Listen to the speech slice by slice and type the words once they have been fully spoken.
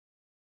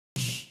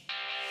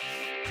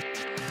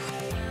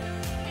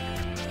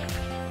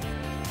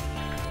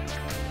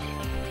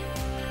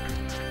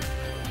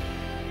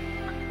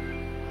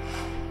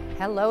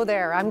Hello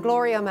there, I'm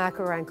Gloria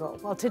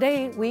Makarenko. Well,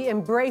 today we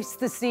embrace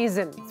the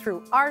season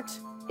through art,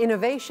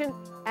 innovation,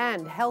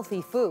 and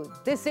healthy food.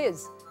 This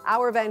is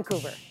Our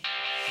Vancouver.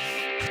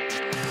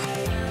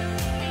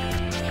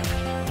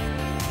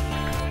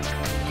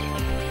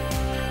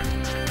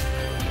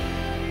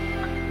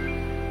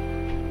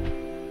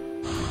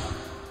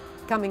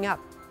 Coming up,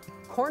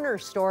 corner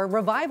store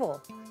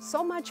revival.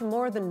 So much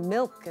more than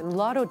milk and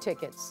lotto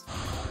tickets.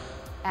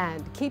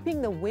 And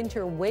keeping the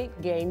winter weight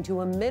gain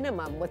to a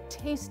minimum with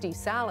tasty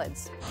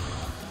salads.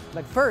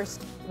 But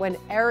first, when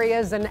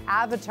areas and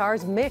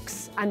avatars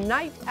mix, a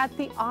night at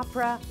the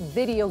opera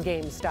video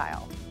game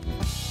style.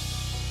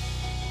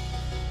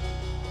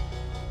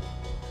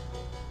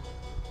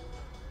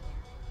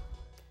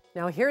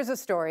 Now here's a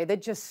story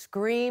that just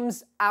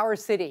screams our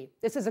city.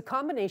 This is a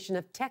combination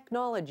of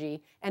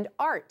technology and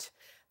art.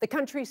 The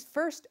country's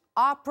first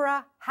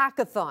opera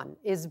hackathon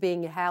is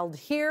being held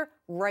here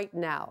right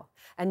now.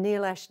 And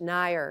Neelesh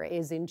Nair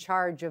is in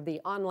charge of the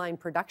online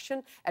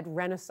production at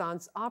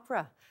Naissance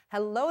Opera.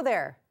 Hello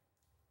there.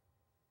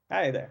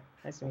 Hi there.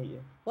 Nice to meet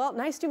you. Well,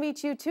 nice to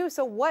meet you too.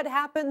 So what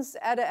happens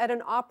at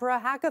an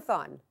opera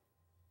hackathon?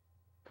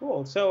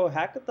 Cool. So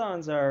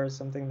hackathons are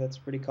something that's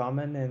pretty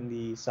common in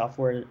the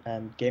software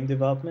and game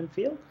development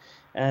field.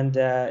 And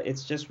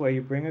it's just where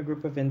you bring a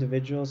group of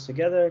individuals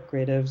together,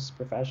 creatives,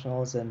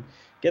 professionals, and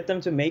get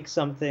them to make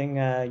something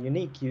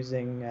unique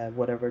using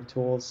whatever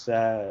tools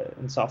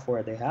and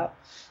software they have.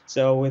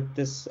 So with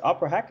this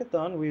opera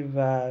hackathon,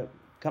 we've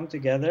come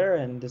together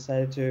and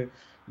decided to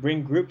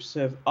bring groups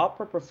of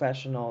opera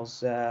professionals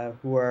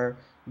who are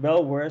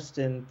well-versed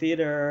in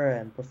theater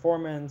and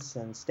performance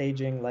and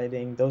staging,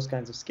 lighting, those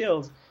kinds of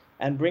skills,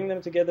 and bring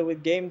them together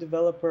with game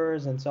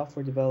developers and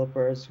software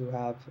developers who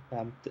have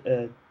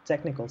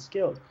technical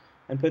skills,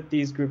 and put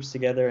these groups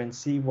together and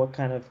see what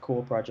kind of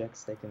cool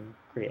projects they can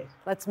create.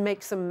 Let's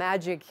make some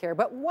magic here.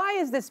 But why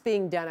is this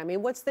being done? I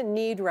mean, what's the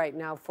need right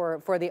now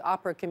for the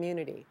opera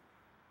community?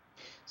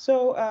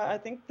 So I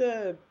think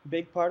the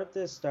big part of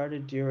this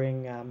started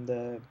during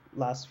the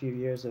last few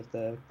years of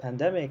the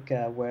pandemic,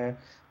 where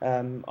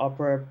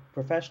opera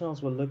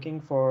professionals were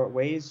looking for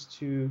ways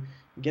to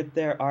get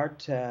their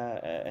art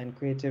and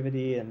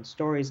creativity and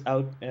stories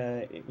out,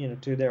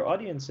 to their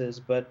audiences.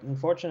 But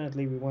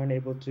unfortunately, we weren't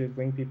able to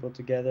bring people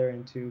together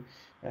into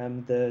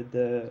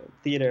the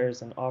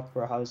theaters and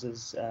opera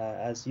houses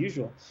as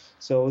usual.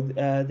 So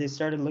they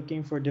started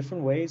looking for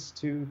different ways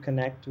to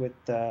connect with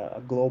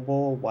a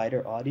global,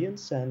 wider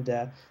audience. And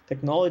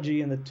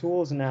technology and the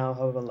tools now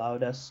have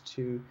allowed us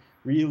to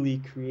really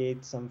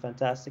create some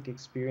fantastic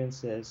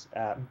experiences.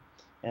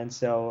 And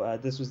so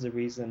this was the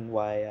reason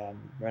why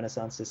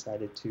Naissance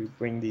decided to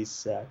bring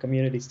these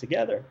communities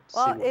together.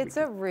 Well, it's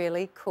a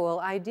really cool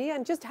idea.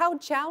 And just how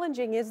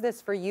challenging is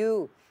this for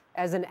you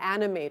as an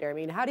animator? I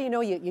mean, how do you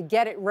know you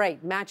get it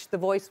right, match the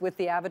voice with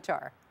the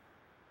avatar?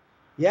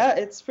 Yeah,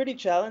 it's pretty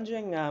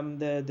challenging.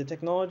 The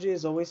technology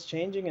is always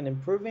changing and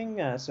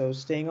improving, so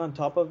staying on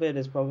top of it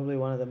is probably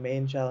one of the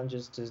main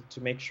challenges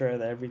to make sure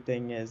that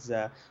everything is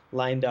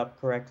lined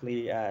up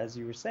correctly, as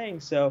you were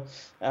saying. So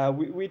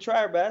we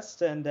try our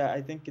best, and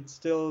I think it's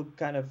still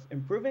kind of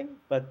improving,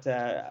 but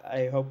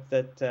I hope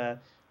that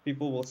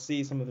people will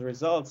see some of the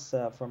results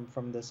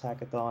from this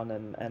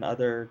hackathon and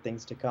other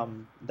things to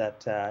come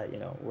that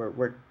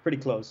we're pretty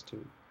close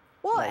to.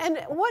 Well, and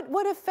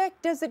what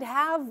effect does it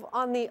have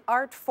on the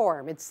art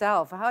form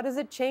itself? How does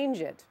it change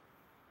it?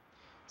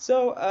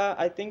 So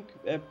I think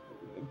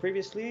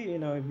previously,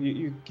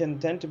 you can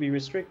tend to be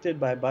restricted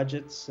by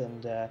budgets,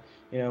 and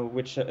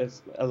which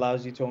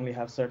allows you to only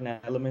have certain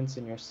elements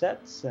in your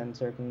sets and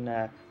certain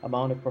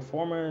amount of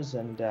performers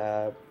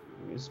and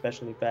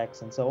special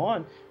effects and so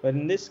on. But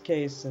in this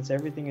case, since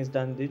everything is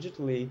done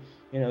digitally,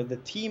 the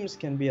teams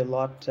can be a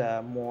lot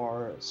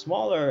more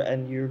smaller,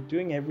 and you're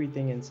doing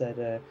everything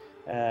inside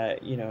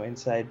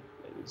inside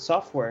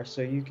software,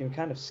 so you can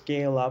kind of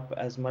scale up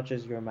as much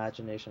as your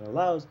imagination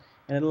allows,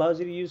 and it allows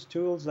you to use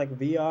tools like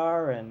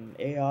VR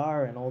and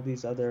AR and all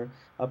these other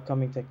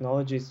upcoming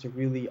technologies to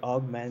really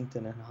augment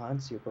and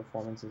enhance your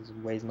performances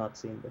in ways not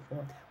seen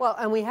before. Well,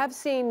 and we have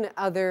seen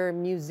other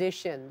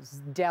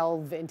musicians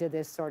delve into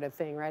this sort of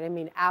thing, right? I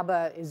mean,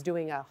 ABBA is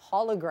doing a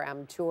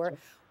hologram tour.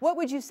 What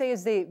would you say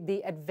is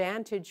the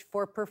advantage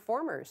for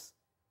performers?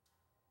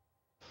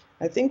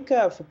 I think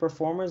for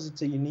performers,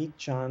 it's a unique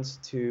chance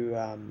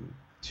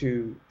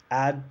to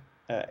add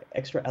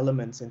extra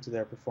elements into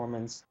their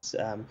performance,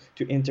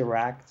 to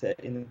interact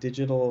in a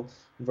digital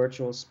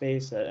virtual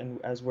space.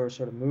 And as we're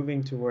sort of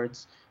moving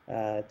towards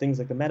things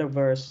like the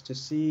metaverse, to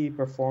see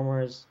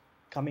performers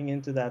coming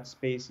into that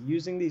space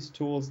using these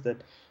tools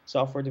that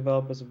software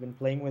developers have been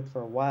playing with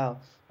for a while,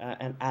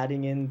 and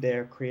adding in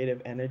their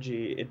creative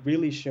energy, it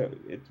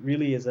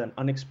really is an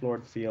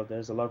unexplored field.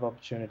 There's a lot of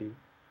opportunity.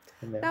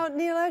 Now,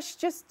 Neelesh,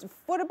 just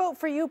what about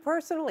for you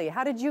personally?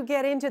 How did you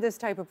get into this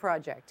type of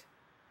project?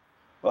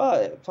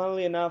 Well,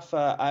 funnily enough,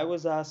 I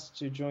was asked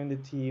to join the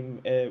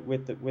team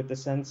with the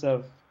sense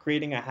of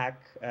creating a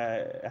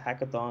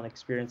hackathon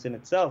experience in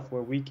itself,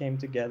 where we came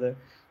together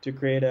to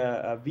create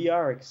a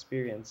VR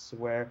experience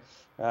where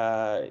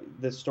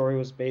the story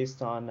was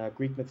based on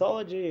Greek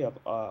mythology of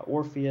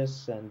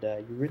Orpheus and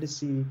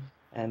Eurydice,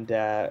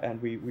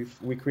 and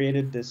we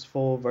created this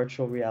full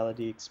virtual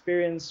reality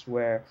experience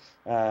where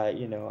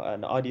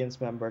an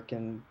audience member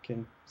can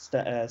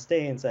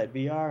stay inside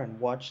VR and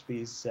watch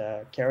these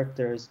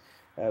characters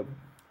uh,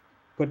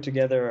 put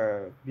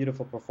together a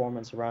beautiful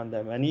performance around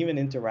them and even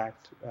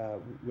interact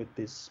with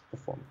this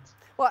performance.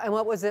 Well, and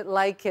what was it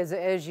like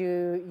as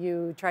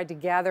you tried to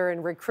gather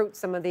and recruit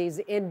some of these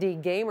indie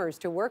gamers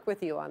to work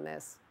with you on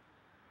this?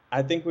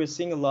 I think we're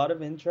seeing a lot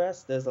of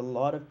interest. There's a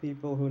lot of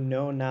people who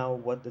know now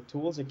what the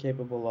tools are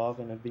capable of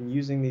and have been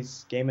using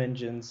these game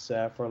engines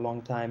for a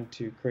long time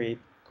to create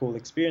cool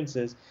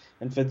experiences.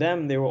 And for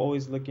them, they were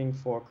always looking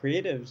for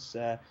creatives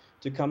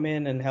to come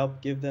in and help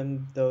give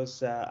them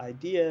those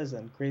ideas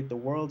and create the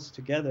worlds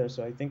together.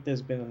 So I think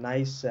there's been a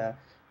nice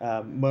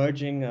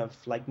merging of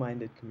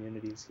like-minded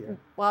communities here.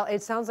 Well,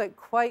 it sounds like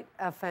quite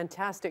a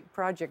fantastic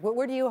project.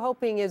 What are you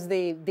hoping is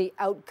the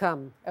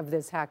outcome of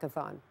this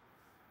hackathon?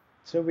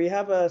 So we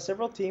have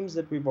several teams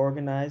that we've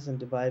organized and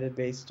divided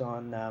based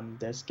on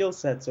their skill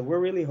sets. So we're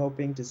really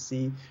hoping to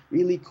see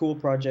really cool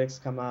projects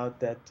come out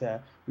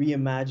that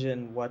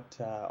reimagine what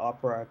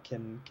opera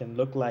can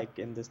look like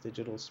in this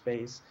digital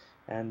space.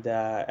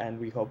 And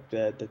we hope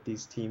that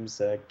these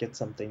teams get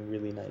something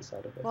really nice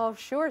out of it. Well,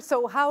 sure.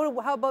 So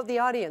how about the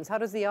audience? How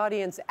does the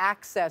audience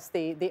access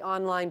the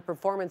online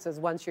performances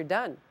once you're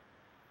done?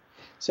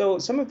 So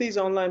some of these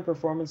online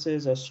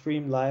performances are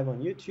streamed live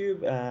on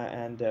YouTube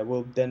and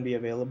will then be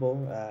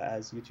available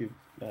as YouTube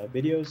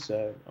videos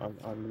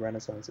on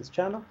Renaissance's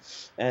channel.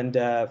 And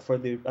for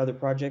the other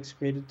projects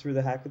created through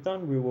the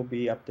hackathon, we will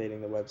be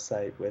updating the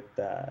website with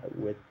the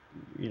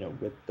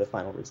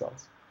final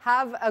results.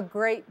 Have a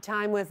great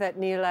time with it,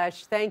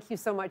 Neelesh. Thank you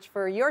so much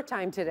for your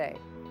time today.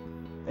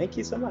 Thank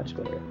you so much,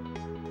 Gloria.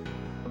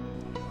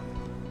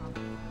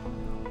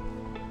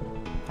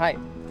 Hi,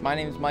 my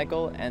name is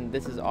Michael, and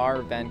this is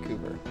our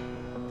Vancouver.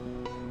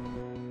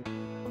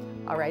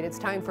 All right, it's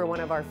time for one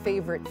of our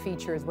favorite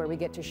features where we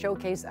get to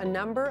showcase a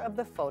number of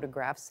the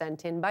photographs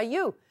sent in by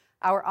you,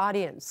 our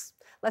audience.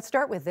 Let's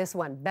start with this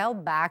one. Belle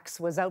Bax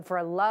was out for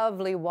a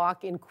lovely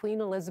walk in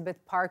Queen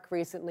Elizabeth Park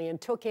recently and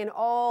took in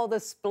all the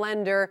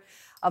splendor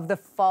of the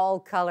fall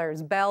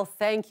colors. Belle,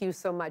 thank you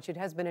so much. It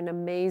has been an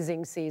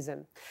amazing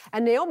season.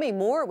 And Naomi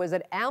Moore was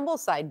at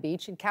Ambleside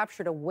Beach and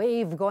captured a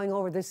wave going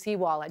over the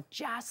seawall at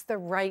just the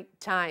right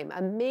time.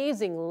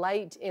 Amazing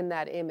light in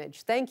that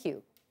image. Thank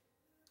you.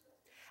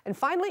 And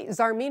finally,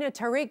 Zarmina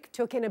Tariq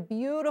took in a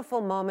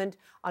beautiful moment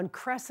on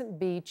Crescent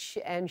Beach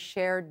and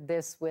shared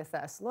this with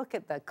us. Look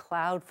at the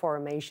cloud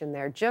formation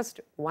there,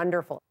 just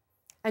wonderful.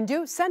 And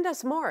do send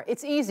us more.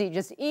 It's easy,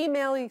 just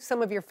email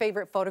some of your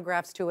favorite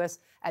photographs to us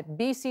at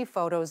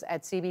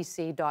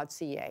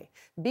bcphotos@cbc.ca.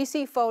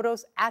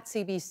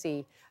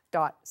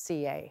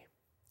 bcphotos@cbc.ca.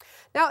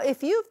 Now,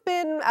 if you've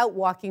been out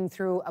walking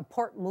through a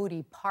Port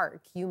Moody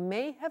park, you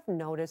may have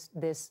noticed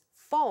this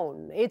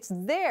phone. It's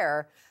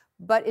there,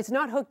 but it's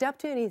not hooked up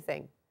to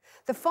anything.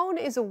 The phone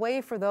is a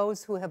way for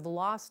those who have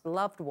lost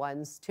loved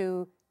ones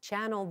to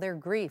channel their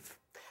grief.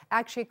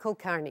 Akshay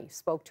Kulkarni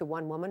spoke to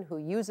one woman who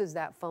uses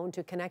that phone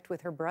to connect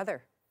with her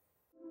brother.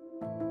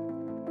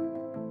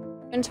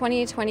 In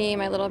 2020,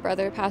 my little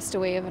brother passed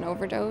away of an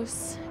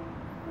overdose.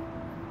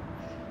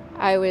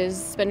 I was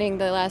spending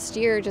the last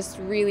year just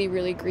really,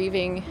 really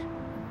grieving.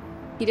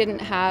 He didn't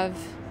have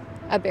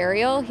a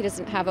burial, he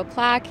doesn't have a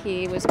plaque,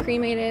 he was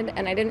cremated,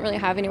 and I didn't really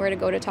have anywhere to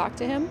go to talk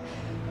to him.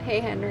 Hey,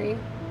 Henry.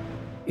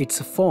 It's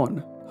a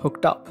phone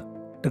hooked up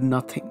to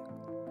nothing.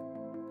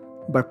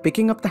 But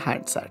picking up the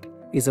handset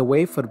is a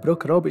way for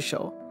Brooke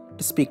Robichaud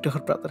to speak to her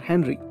brother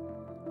Henry,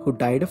 who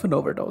died of an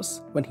overdose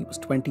when he was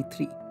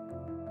 23.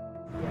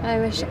 I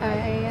wish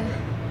I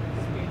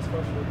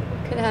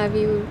could have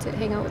you to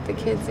hang out with the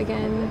kids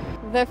again.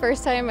 The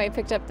first time I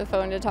picked up the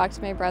phone to talk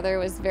to my brother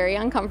was very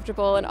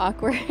uncomfortable and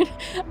awkward.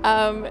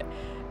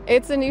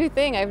 It's a new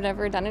thing. I've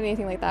never done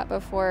anything like that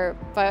before,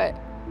 but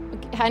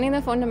handing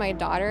the phone to my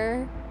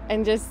daughter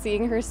and just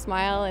seeing her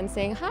smile and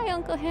saying, "Hi,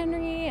 Uncle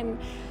Henry," and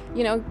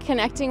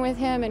connecting with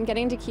him and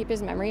getting to keep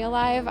his memory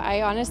alive,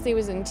 I honestly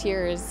was in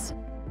tears.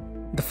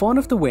 The Phone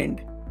of the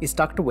Wind is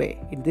tucked away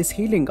in this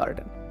healing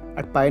garden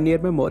at Pioneer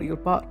Memorial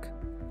Park.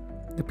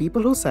 The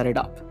people who set it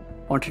up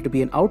wanted to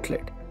be an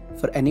outlet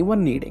for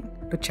anyone needing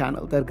to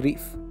channel their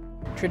grief.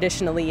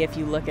 Traditionally, if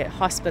you look at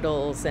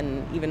hospitals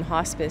and even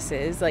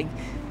hospices, like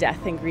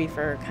death and grief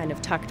are kind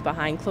of tucked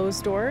behind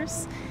closed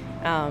doors.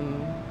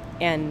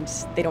 And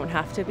they don't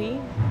have to be.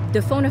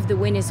 The Phone of the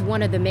Wind is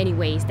one of the many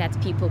ways that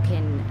people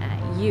can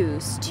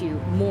use to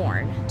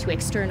mourn, to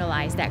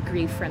externalize that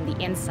grief from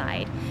the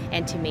inside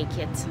and to make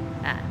it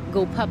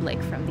go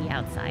public from the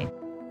outside.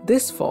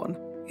 This phone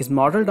is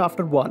modeled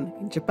after one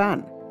in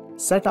Japan,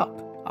 set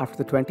up after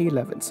the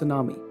 2011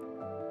 tsunami.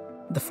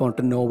 The phone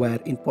to nowhere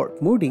in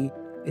Port Moody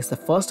is the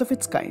first of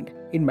its kind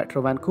in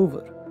Metro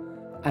Vancouver,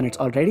 and it's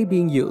already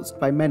being used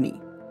by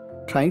many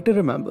trying to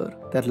remember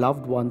their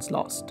loved ones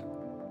lost.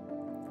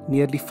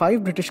 Nearly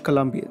 5 British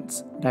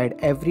Columbians died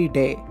every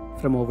day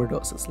from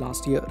overdoses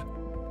last year,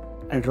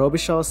 and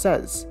Robichaud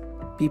says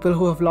people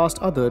who have lost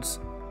others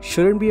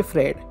shouldn't be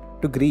afraid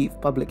to grieve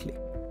publicly.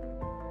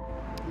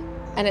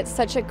 And it's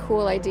such a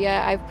cool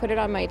idea. I've put it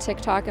on my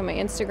TikTok and my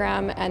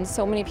Instagram, and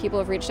so many people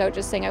have reached out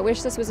just saying, I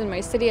wish this was in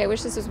my city, I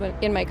wish this was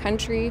in my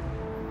country.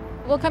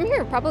 We'll come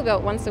here probably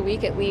about once a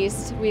week at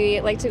least. We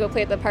like to go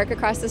play at the park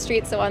across the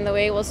street, so on the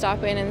way we'll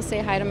stop in and say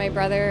hi to my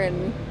brother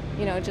and,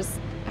 just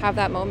have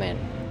that moment.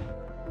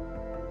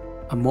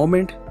 A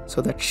moment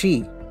so that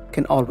she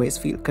can always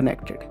feel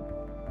connected.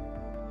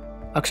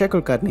 Akshay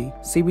Kulkarni,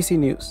 CBC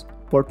News,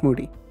 Port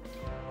Moody.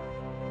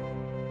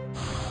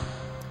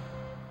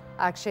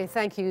 Akshay,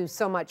 thank you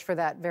so much for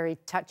that very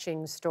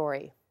touching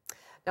story.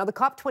 Now, the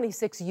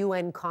COP26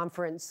 UN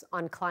conference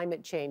on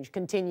climate change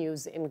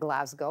continues in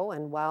Glasgow,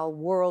 and while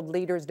world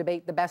leaders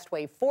debate the best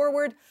way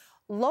forward,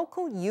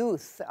 local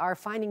youth are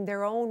finding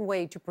their own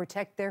way to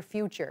protect their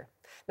future.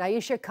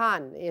 Neelesh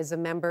Nair is a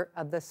member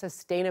of the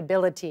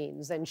sustainability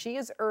teams, and she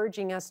is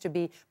urging us to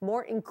be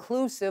more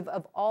inclusive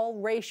of all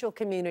racial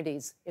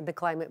communities in the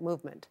climate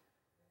movement.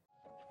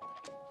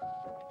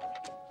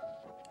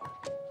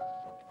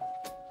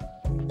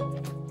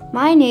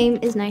 My name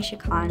is Neelesh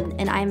Nair,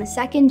 and I am a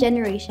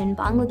second-generation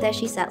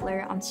Bangladeshi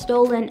settler on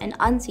stolen and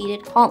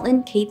unceded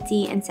Kwantlen,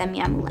 Katzie, and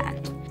Semiahmoo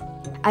land.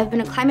 I've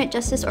been a climate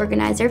justice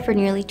organizer for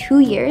nearly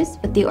 2 years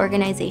with the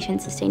organization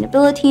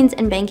Sustainability Teams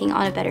and Banking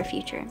on a Better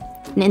Future.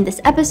 And in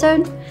this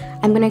episode,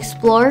 I'm going to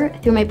explore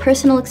through my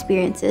personal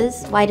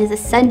experiences why it is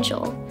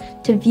essential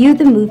to view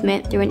the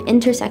movement through an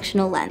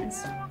intersectional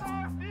lens.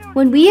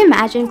 When we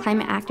imagine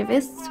climate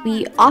activists,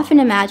 we often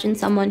imagine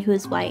someone who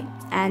is white,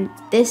 and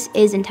this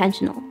is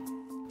intentional.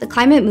 The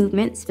climate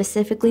movement,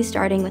 specifically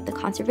starting with the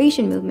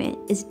conservation movement,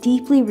 is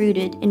deeply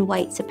rooted in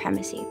white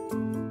supremacy.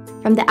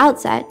 From the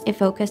outset, it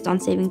focused on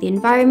saving the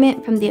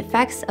environment from the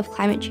effects of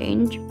climate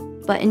change,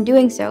 but in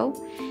doing so,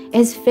 it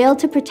has failed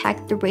to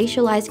protect the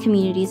racialized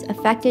communities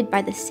affected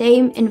by the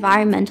same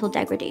environmental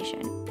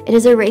degradation. It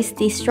has erased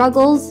the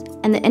struggles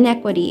and the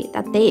inequity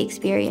that they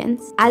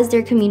experience as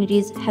their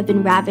communities have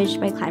been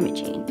ravaged by climate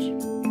change.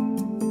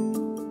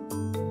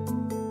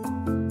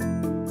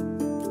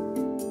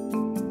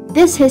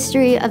 This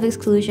history of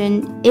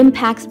exclusion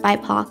impacts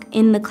BIPOC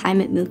in the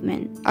climate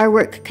movement. Our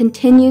work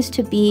continues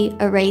to be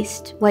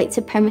erased, white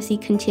supremacy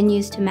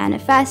continues to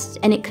manifest,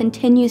 and it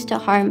continues to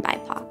harm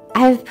BIPOC.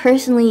 I have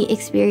personally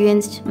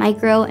experienced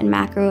micro and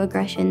macro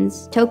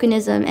aggressions,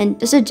 tokenism, and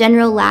just a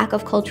general lack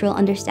of cultural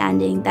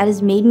understanding that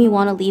has made me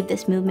want to leave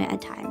this movement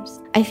at times.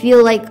 I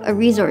feel like a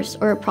resource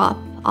or a prop,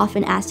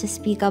 often asked to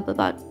speak up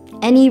about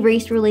any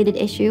race-related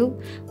issue,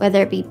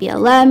 whether it be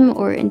BLM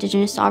or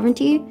Indigenous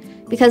sovereignty,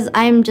 because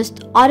I am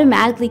just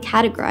automatically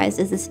categorized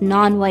as this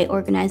non-white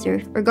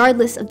organizer,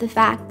 regardless of the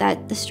fact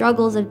that the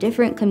struggles of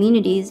different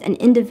communities and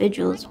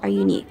individuals are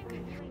unique.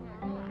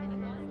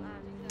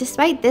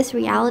 Despite this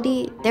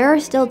reality, there are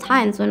still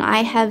times when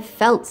I have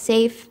felt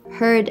safe,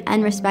 heard,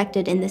 and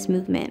respected in this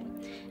movement.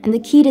 And the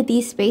key to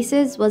these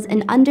spaces was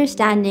an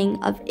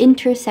understanding of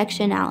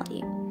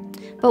intersectionality.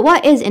 But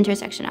what is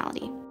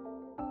intersectionality?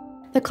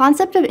 The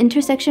concept of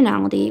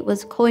intersectionality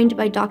was coined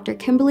by Dr.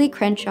 Kimberly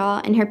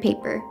Crenshaw in her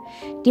paper,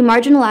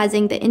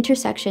 Demarginalizing the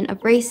Intersection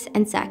of Race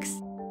and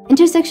Sex.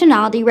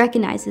 Intersectionality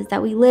recognizes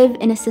that we live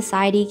in a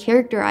society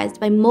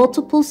characterized by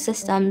multiple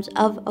systems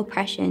of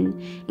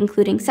oppression,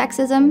 including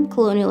sexism,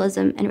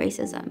 colonialism, and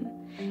racism.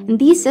 And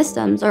these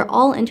systems are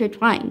all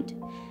intertwined.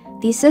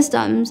 These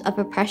systems of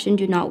oppression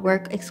do not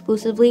work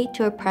exclusively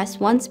to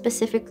oppress one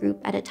specific group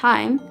at a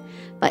time,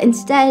 but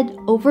instead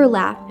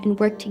overlap and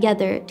work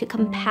together to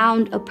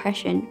compound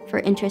oppression for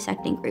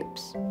intersecting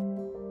groups.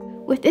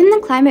 Within the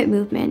climate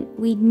movement,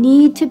 we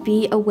need to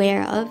be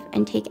aware of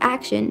and take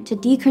action to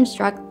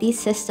deconstruct these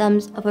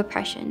systems of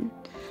oppression.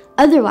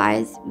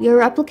 Otherwise, we are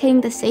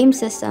replicating the same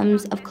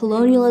systems of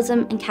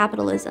colonialism and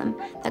capitalism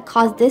that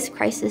caused this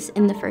crisis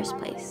in the first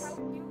place.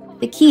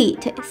 The key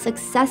to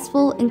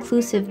successful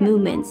inclusive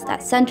movements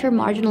that center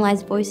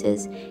marginalized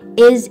voices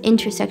is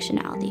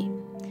intersectionality.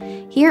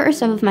 Here are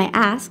some of my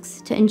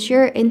asks to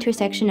ensure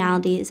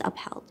intersectionality is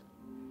upheld.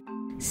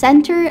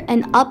 Center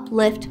and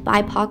uplift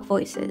BIPOC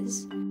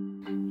voices.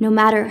 No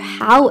matter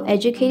how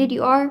educated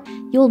you are,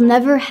 you'll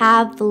never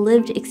have the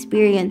lived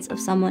experience of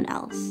someone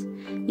else.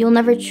 You'll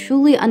never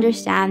truly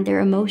understand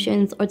their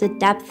emotions or the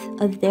depth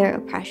of their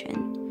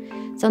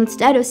oppression. So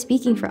instead of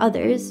speaking for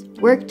others,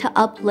 work to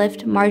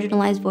uplift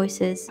marginalized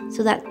voices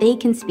so that they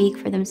can speak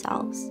for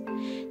themselves.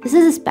 This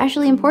is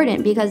especially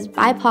important because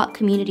BIPOC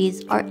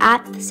communities are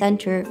at the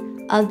center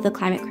of the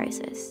climate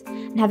crisis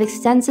and have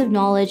extensive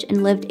knowledge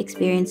and lived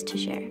experience to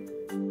share.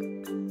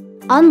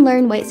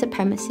 Unlearn white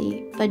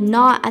supremacy, but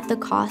not at the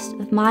cost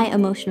of my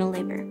emotional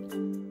labor.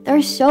 There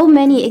are so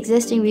many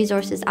existing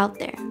resources out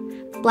there,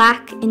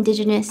 Black,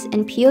 Indigenous,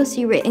 and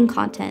POC written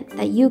content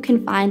that you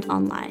can find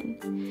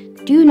online.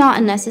 Do not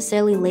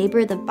unnecessarily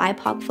labor the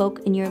BIPOC folk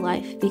in your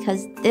life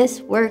because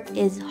this work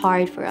is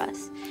hard for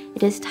us.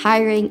 It is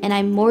tiring, and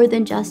I'm more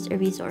than just a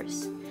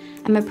resource.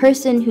 I'm a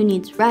person who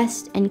needs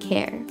rest and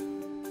care.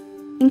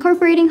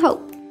 Incorporating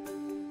hope.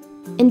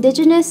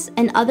 Indigenous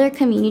and other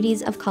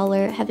communities of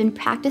color have been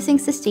practicing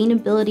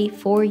sustainability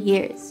for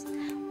years,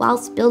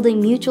 whilst building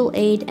mutual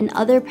aid and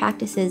other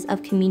practices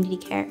of community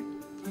care.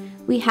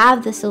 We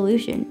have the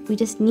solution, we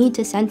just need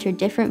to center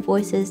different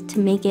voices to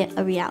make it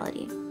a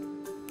reality.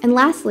 And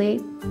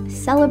lastly,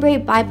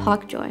 celebrate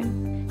BIPOC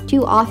joy.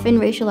 Too often,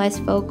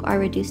 racialized folk are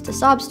reduced to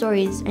sob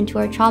stories and to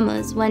our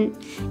traumas when,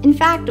 in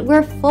fact,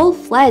 we're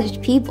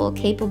full-fledged people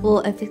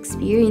capable of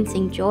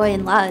experiencing joy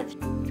and love.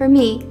 For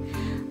me,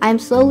 I am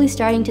slowly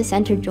starting to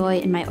center joy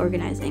in my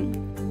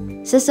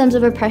organizing. Systems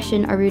of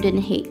oppression are rooted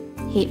in hate.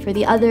 Hate for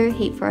the other,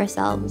 hate for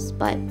ourselves.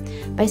 But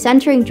by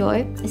centering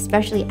joy,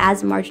 especially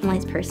as a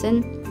marginalized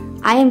person,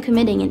 I am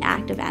committing an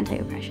act of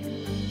anti-oppression.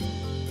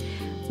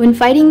 When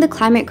fighting the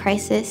climate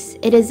crisis,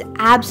 it is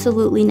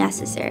absolutely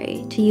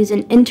necessary to use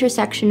an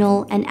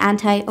intersectional and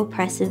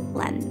anti-oppressive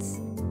lens.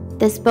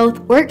 This both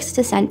works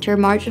to center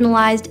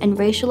marginalized and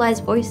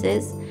racialized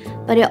voices,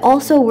 but it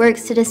also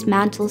works to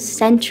dismantle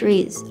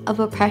centuries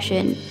of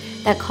oppression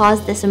that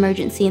caused this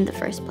emergency in the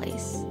first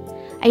place.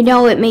 I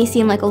know it may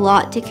seem like a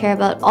lot to care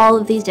about all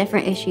of these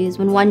different issues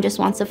when one just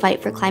wants to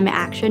fight for climate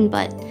action,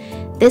 but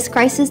this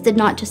crisis did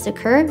not just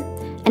occur,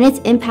 and its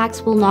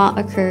impacts will not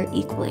occur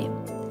equally.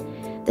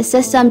 The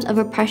systems of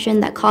oppression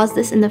that caused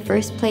this in the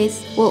first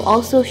place will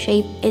also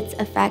shape its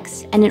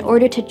effects, and in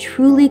order to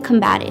truly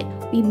combat it,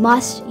 we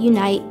must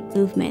unite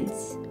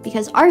movements,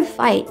 because our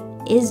fight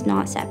is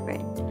not separate.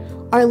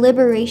 Our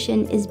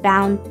liberation is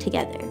bound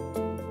together.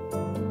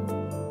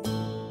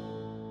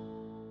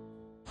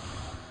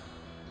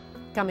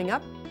 Coming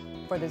up,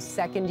 for the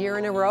second year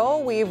in a row,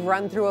 we've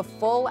run through a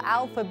full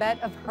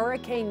alphabet of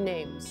hurricane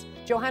names.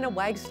 Johanna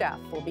Wagstaffe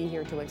will be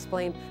here to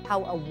explain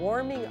how a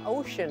warming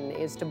ocean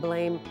is to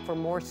blame for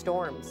more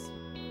storms.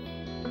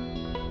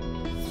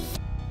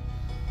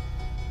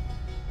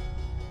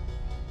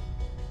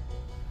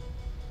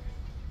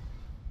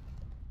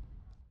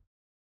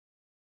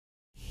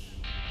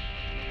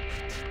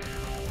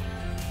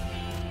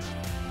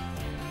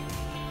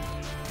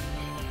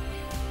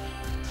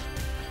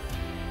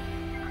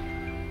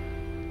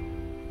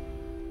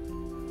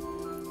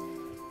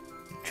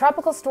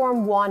 Tropical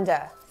storm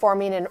Wanda,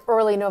 forming in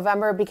early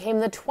November, became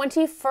the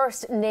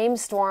 21st named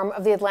storm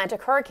of the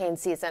Atlantic hurricane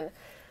season.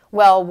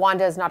 While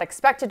Wanda is not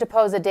expected to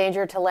pose a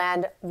danger to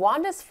land,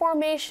 Wanda's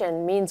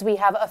formation means we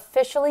have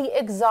officially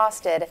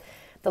exhausted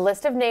the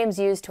list of names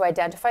used to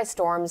identify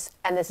storms,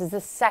 and this is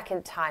the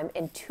second time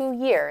in 2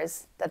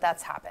 years that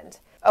that's happened.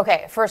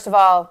 Okay, first of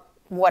all,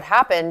 what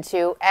happened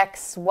to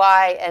X,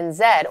 Y, and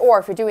Z? Or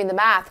if you're doing the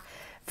math,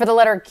 for the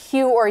letter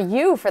Q or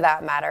U for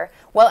that matter?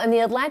 Well, in the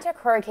Atlantic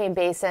hurricane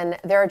basin,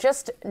 there are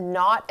just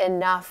not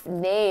enough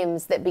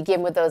names that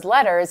begin with those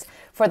letters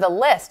for the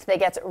list that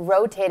gets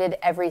rotated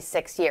every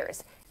 6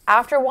 years.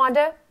 After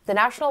Wanda, the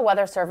National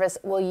Weather Service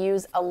will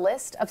use a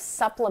list of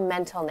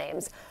supplemental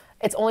names.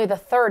 It's only the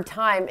third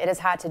time it has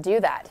had to do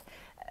that.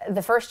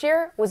 The first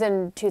year was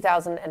in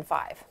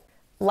 2005.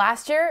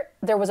 Last year,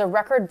 there was a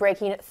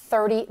record-breaking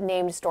 30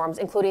 named storms,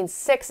 including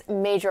 6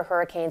 major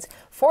hurricanes,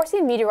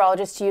 forcing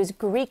meteorologists to use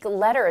Greek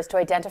letters to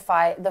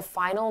identify the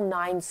final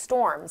 9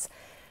 storms.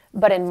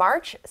 But in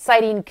March,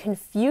 citing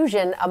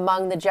confusion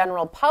among the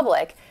general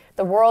public,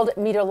 the World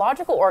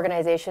Meteorological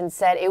Organization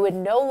said it would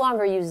no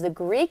longer use the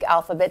Greek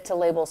alphabet to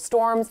label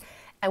storms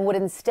and would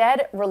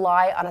instead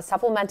rely on a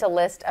supplemental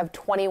list of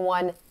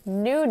 21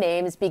 new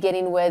names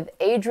beginning with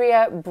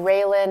Adria,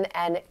 Braylon,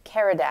 and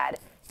Caridad,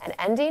 and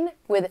ending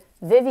with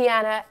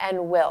Viviana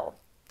and Will.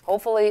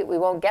 Hopefully we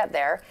won't get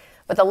there,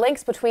 but the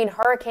links between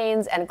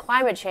hurricanes and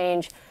climate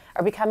change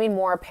are becoming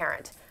more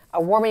apparent.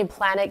 A warming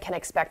planet can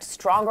expect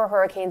stronger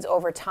hurricanes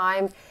over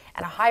time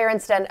and a higher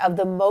incidence of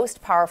the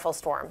most powerful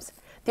storms.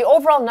 The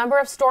overall number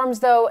of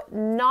storms, though,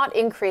 not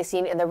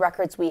increasing in the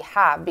records we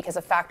have because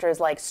of factors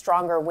like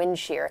stronger wind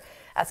shear,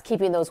 that's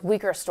keeping those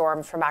weaker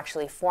storms from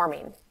actually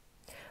forming.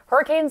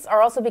 Hurricanes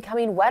are also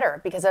becoming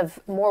wetter because of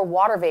more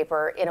water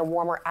vapor in a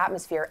warmer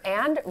atmosphere,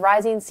 and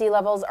rising sea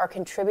levels are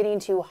contributing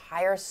to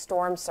higher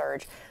storm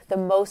surge, the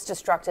most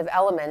destructive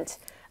element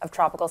of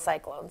tropical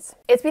cyclones.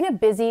 It's been a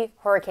busy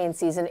hurricane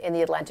season in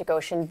the Atlantic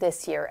Ocean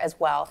this year as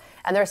well,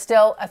 and there's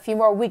still a few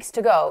more weeks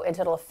to go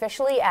until it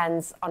officially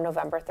ends on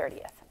November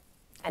 30th.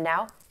 And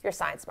now, your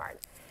Science Smart.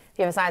 If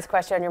you have a science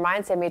question on your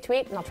mind, send me a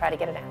tweet and I'll try to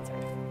get it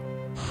answered.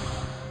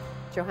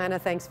 Johanna,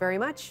 thanks very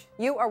much.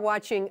 You are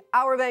watching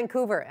Our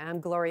Vancouver, and I'm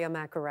Gloria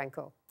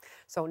Makarenko.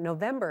 So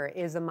November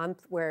is a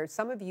month where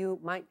some of you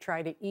might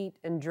try to eat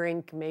and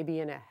drink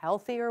maybe in a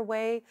healthier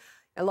way.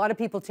 A lot of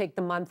people take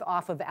the month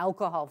off of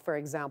alcohol, for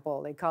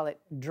example. They call it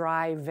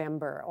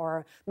Dry-vember,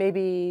 or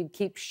maybe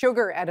keep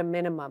sugar at a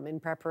minimum in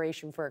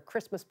preparation for a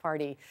Christmas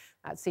party.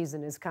 That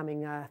season is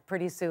coming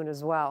pretty soon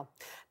as well.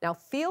 Now,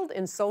 Field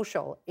and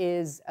Social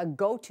is a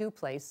go-to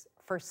place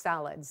for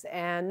salads,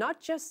 and not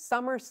just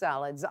summer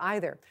salads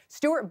either.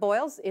 Stewart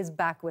Boyles is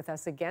back with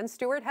us again.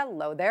 Stewart,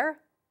 hello there.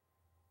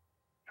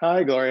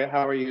 Hi, Gloria.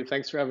 How are you?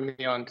 Thanks for having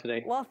me on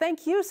today. Well,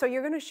 thank you. So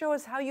you're going to show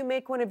us how you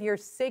make one of your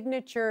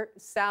signature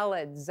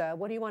salads.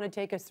 What do you want to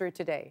take us through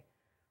today?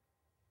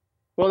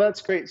 Well, that's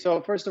great.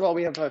 So first of all,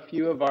 we have a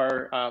few of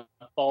our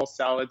fall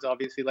salads.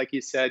 Obviously, like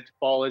you said,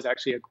 fall is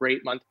actually a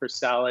great month for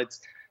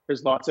salads.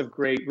 There's lots of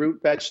great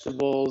root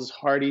vegetables,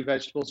 hearty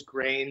vegetables,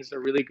 grains are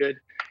really good,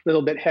 a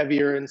little bit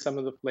heavier in some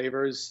of the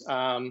flavors.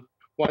 One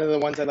of the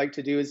ones I like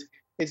to do is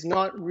it's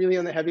not really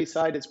on the heavy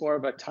side. It's more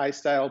of a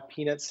Thai-style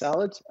peanut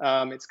salad.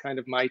 It's kind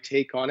of my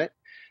take on it.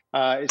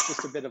 It's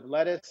just a bit of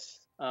lettuce.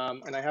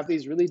 And I have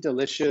these really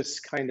delicious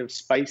kind of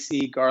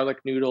spicy garlic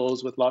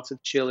noodles with lots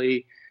of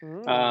chili,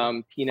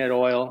 peanut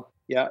oil.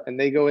 Yeah, and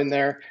they go in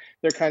there.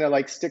 They're kind of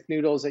like stick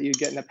noodles that you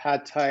get in a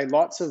pad thai.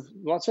 Lots of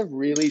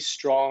really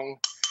strong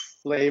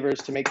flavors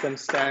to make them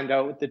stand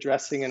out with the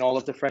dressing and all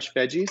of the fresh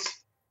veggies.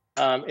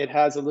 It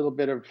has a little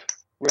bit of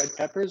red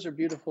peppers are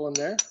beautiful in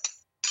there.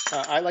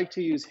 I like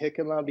to use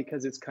jicama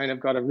because it's kind of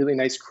got a really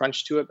nice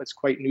crunch to it, but it's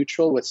quite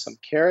neutral with some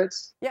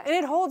carrots. Yeah, and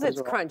it holds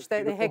its crunch, the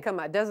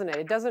jicama, doesn't it?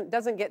 It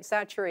doesn't get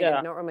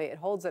saturated normally. It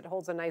holds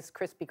a nice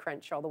crispy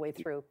crunch all the way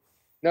through.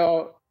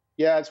 No,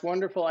 yeah, it's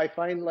wonderful. I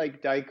find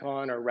like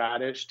daikon or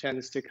radish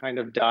tends to kind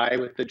of die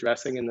with the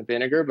dressing and the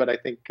vinegar, but I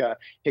think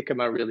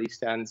jicama really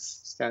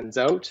stands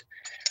out.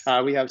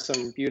 We have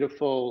some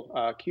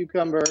beautiful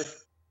cucumber,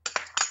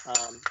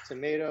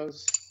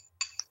 tomatoes.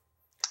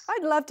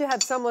 I'd love to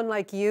have someone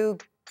like you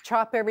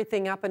chop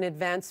everything up in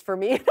advance for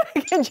me.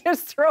 I can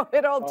just throw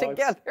it all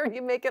together.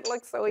 You make it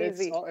look so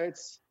easy.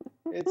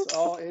 It's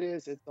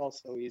all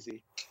so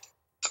easy.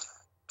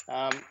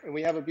 And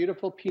we have a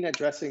beautiful peanut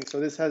dressing. So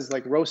this has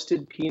like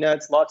roasted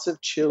peanuts, lots of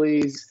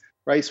chilies,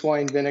 rice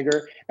wine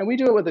vinegar, and we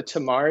do it with a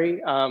tamari.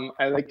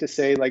 I like to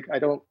say, like, I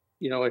don't,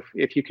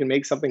 if you can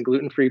make something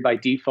gluten-free by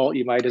default,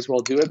 you might as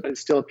well do it, but it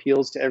still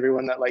appeals to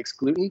everyone that likes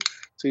gluten.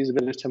 So use a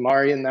bit of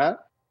tamari in that.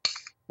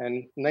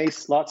 And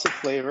nice, lots of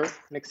flavor,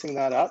 mixing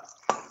that up.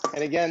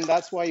 And again,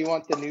 that's why you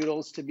want the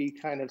noodles to be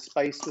kind of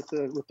spiced with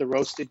the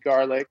roasted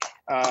garlic,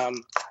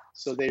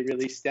 so they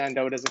really stand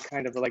out as a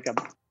kind of like a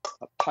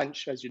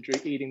punch as you're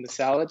eating the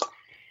salad.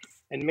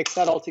 And mix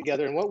that all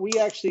together. And what we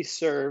actually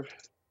serve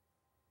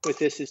with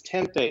this is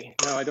tempeh.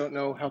 Now, I don't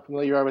know how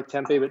familiar you are with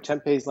tempeh, but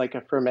tempeh is like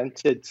a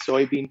fermented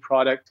soybean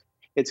product.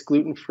 It's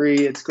gluten-free.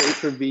 It's great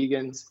for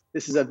vegans.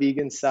 This is a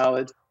vegan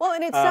salad. Well,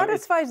 and it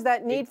satisfies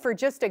that need for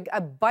just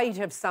a bite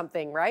of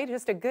something, right?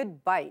 Just a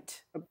good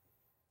bite. A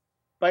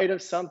bite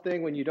of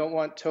something when you don't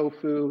want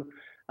tofu,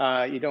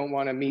 you don't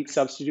want a meat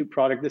substitute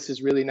product. This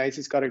is really nice.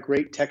 It's got a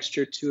great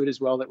texture to it as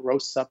well that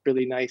roasts up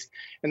really nice.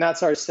 And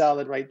that's our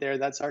salad right there.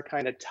 That's our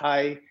kind of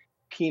Thai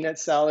peanut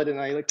salad. And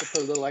I like to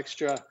put a little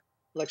extra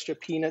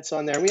peanuts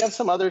on there. We have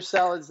some other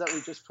salads that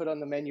we just put on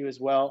the menu as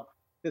well.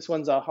 This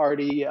one's a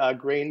hearty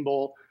grain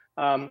bowl.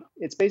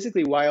 It's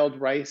basically wild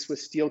rice with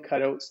steel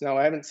cutouts. Now,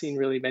 I haven't seen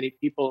really many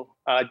people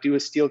do a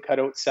steel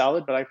cutout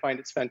salad, but I find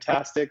it's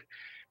fantastic.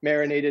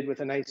 Marinated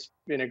with a nice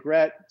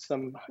vinaigrette,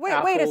 some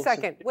apples.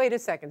 Wait a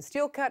second.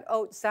 Steel cut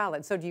oat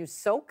salad. So do you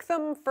soak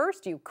them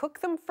first? Do you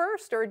cook them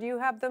first? Or do you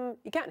have them,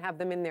 you can't have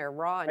them in there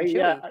raw and chewy.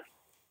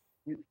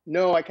 Yeah.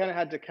 No, I kind of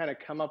had to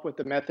come up with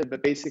the method,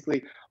 but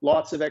basically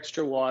lots of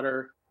extra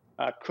water,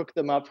 cook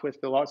them up with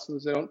lots so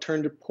they don't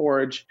turn to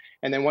porridge.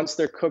 And then once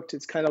they're cooked,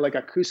 it's kind of like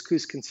a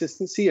couscous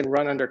consistency and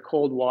run under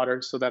cold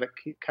water so that it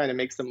kind of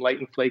makes them light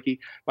and flaky.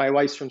 My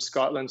wife's from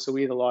Scotland, so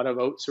we eat a lot of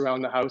oats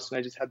around the house. And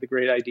I just had the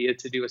great idea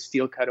to do a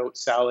steel cut oat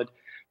salad,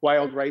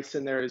 wild rice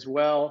in there as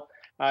well.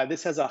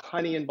 This has a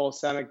honey and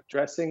balsamic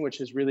dressing,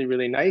 which is really,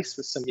 really nice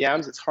with some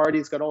yams. It's hearty.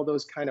 It's got all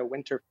those kind of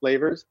winter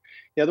flavors.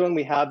 The other one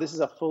we have, this is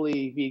a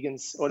fully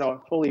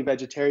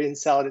vegetarian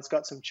salad. It's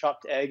got some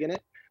chopped egg in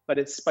it, but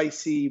it's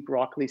spicy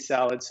broccoli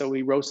salad. So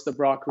we roast the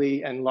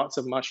broccoli and lots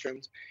of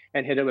mushrooms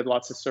and hit it with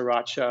lots of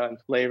sriracha and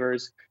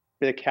flavors,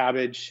 a bit of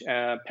cabbage,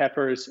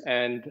 peppers,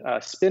 and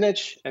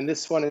spinach. And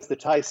this one is the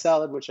Thai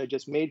salad, which I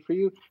just made for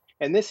you.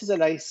 And this is a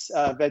nice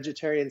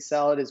vegetarian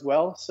salad as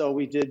well. So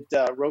we did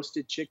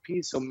roasted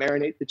chickpeas. So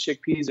marinate the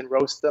chickpeas and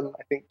roast them.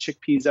 I think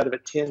chickpeas out of a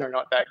tin are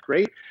not that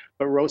great,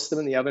 but roast them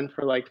in the oven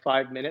for like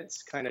 5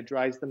 minutes, kind of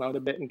dries them out a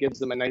bit and gives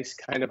them a nice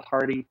kind of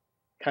hearty,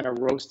 kind of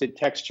roasted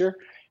texture.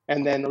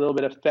 And then a little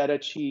bit of feta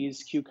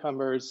cheese,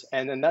 cucumbers,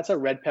 and then that's a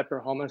red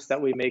pepper hummus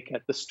that we make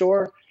at the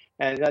store.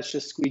 And that's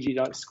just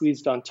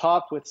squeezed on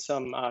top with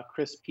some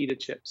crisp pita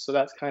chips. So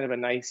that's kind of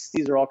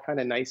these are all kind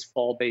of nice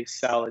fall-based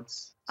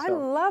salads. So. I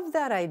love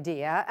that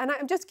idea. And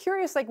I'm just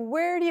curious, like,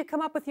 where do you come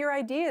up with your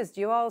ideas?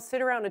 Do you all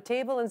sit around a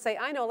table and say,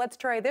 I know, let's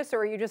try this? Or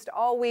are you just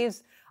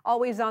always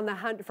on the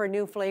hunt for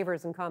new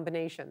flavors and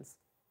combinations?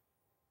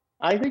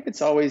 I think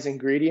it's always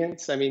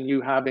ingredients. I mean,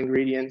 you have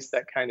ingredients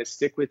that kind of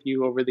stick with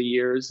you over the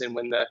years. And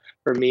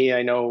for me,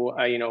 I know,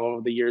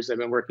 over the years I've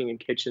been working in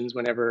kitchens,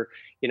 whenever,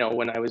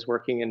 when I was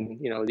working in,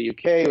 the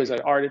UK, it was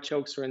like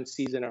artichokes were in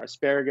season or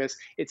asparagus.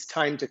 It's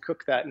time to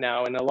cook that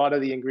now. And a lot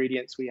of the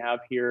ingredients we have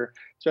here,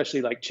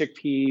 especially like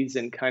chickpeas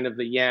and kind of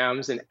the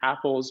yams and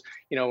apples,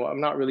 I'm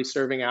not really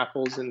serving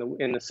apples in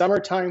the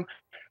summertime.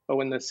 But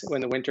when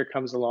the winter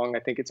comes along, I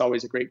think it's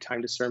always a great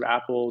time to serve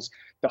apples,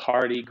 the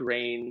hearty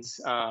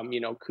grains.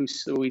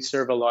 We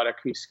serve a lot of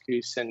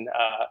couscous and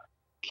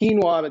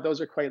quinoa, but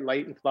those are quite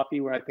light and fluffy.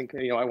 Where I think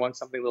I want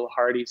something a little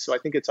hearty. So I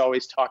think it's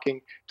always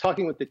talking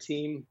with the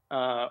team.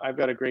 I've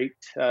got a great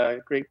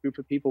group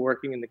of people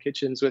working in the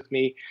kitchens with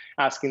me,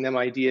 asking them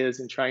ideas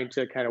and trying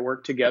to kind of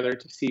work together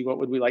to see what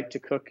would we like to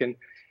cook. And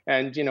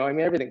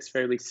everything's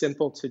fairly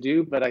simple to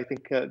do, but I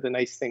think the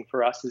nice thing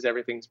for us is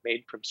everything's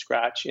made from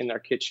scratch in our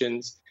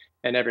kitchens,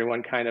 and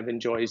everyone kind of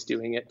enjoys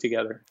doing it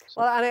together. So.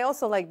 Well, and I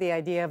also like the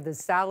idea of the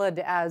salad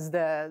as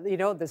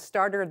the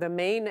starter, the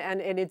main,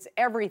 and it's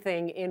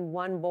everything in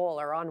one bowl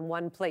or on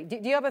one plate. Do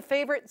you have a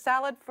favorite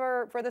salad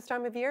for this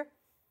time of year?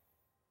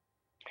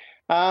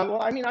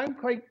 Well,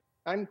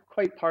 I'm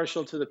quite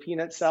partial to the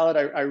peanut salad.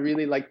 I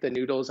really like the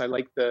noodles. I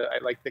like the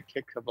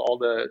kick of all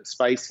the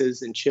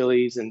spices and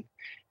chilies, and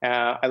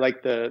I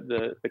like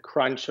the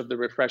crunch of the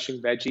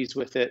refreshing veggies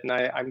with it. And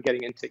I'm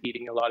getting into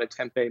eating a lot of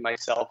tempeh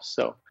myself,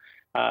 so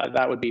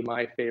that would be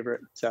my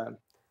favorite salad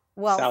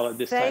this time of year.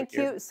 Thank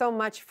you so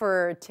much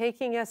for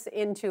taking us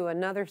into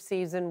another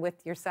season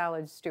with your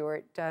salad,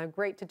 Stewart.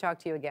 Great to talk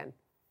to you again.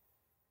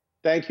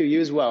 Thank you. You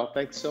as well.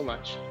 Thanks so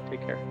much.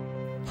 Take care.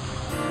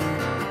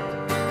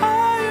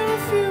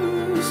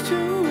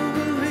 To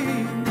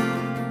believe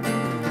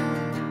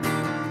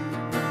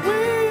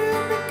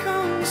we've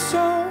become so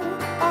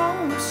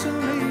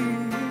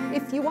obsolete.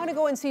 If you want to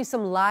go and see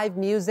some live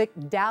music,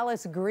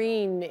 Dallas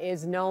Green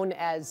is known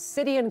as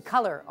City in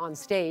Color on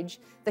stage.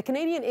 The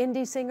Canadian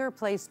indie singer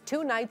plays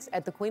 2 nights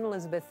at the Queen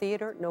Elizabeth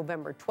Theatre,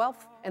 November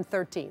 12th and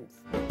 13th.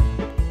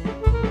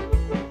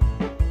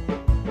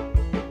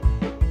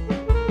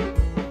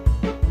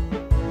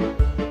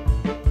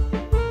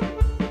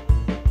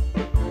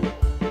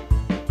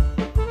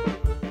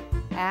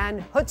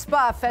 And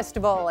Chutzpah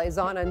Festival is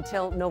on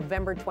until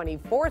November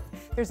 24th.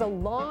 There's a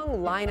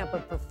long lineup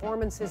of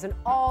performances in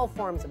all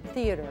forms of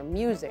theater,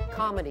 music,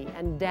 comedy,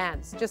 and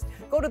dance. Just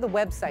go to the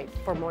website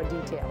for more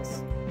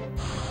details.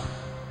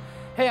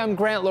 Hey, I'm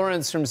Grant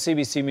Lawrence from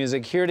CBC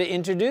Music, here to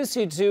introduce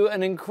you to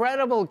an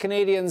incredible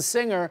Canadian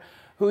singer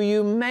who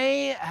you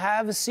may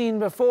have seen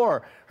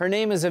before. Her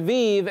name is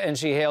Aviv, and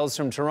she hails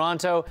from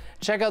Toronto.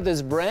 Check out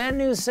this brand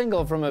new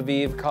single from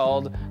Aviv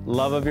called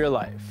Love of Your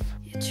Life.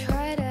 You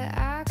try to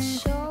act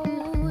so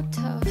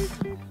tough,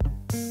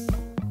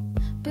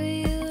 but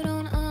you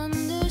don't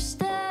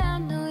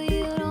understand. No,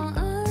 you don't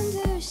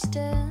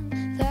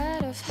understand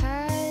that I've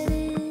had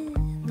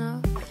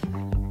enough.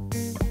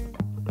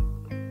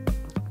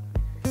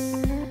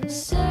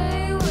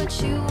 Say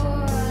what you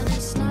want,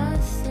 it's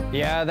nothing.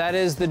 Yeah, that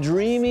is the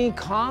dreamy,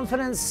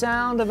 confident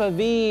sound of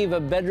Aviv, a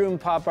bedroom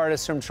pop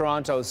artist from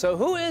Toronto. So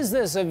who is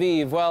this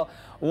Aviv? Well,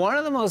 one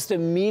of the most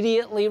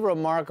immediately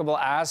remarkable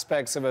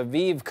aspects of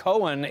Aviv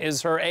Cohen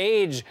is her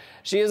age.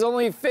 She is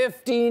only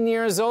 15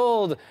 years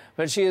old,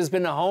 but she has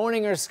been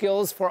honing her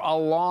skills for a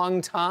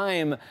long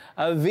time.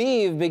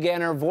 Aviv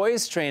began her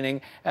voice training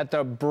at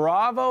the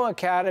Bravo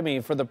Academy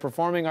for the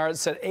Performing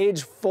Arts at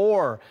age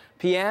 4.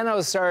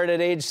 Piano started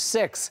at age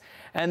 6.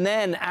 And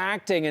then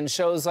acting in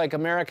shows like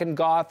American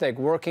Gothic,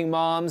 Working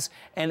Moms,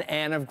 and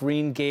Anne of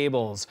Green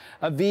Gables.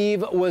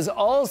 Aviv was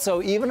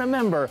also even a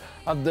member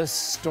of the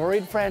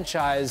storied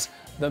franchise,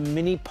 the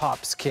Mini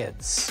Pops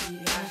Kids.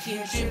 I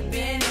hear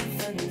tripping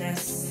and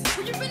finesse.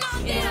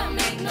 It don't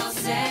make no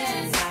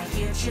sense. I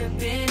hear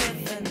tripping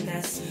and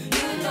finesse.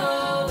 You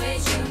know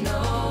it, you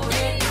know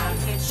it. I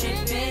hear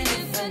tripping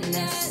and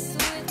finesse.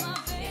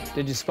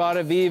 Did you spot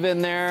Aviv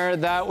in there?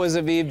 That was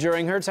Aviv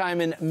during her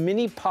time in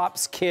Mini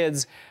Pops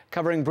Kids,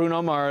 covering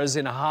Bruno Mars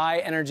in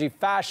high-energy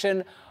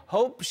fashion.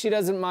 Hope she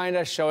doesn't mind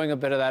us showing a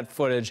bit of that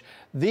footage.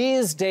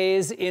 These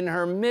days, in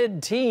her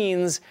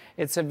mid-teens,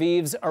 it's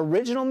Aviv's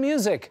original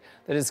music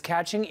that is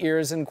catching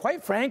ears and,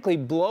 quite frankly,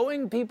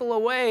 blowing people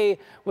away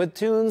with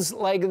tunes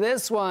like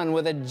this one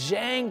with a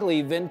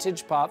jangly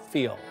vintage pop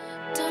feel.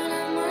 Don't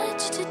have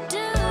much to do.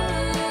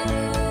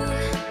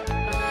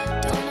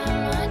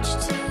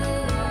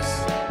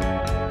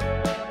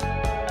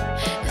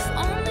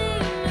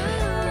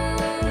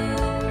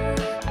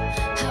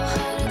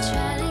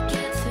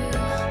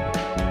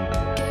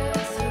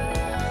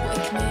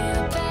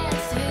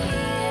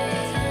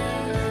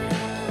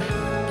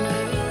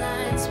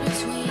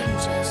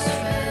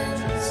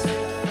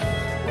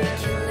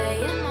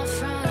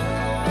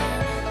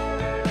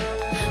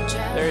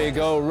 There you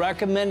go.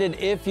 Recommended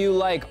if you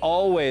like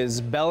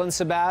always Belle and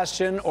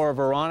Sebastian or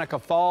Veronica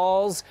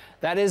Falls.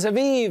 That is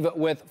Aviv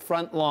with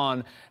Front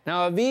Lawn.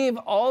 Now,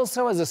 Aviv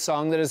also has a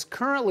song that is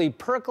currently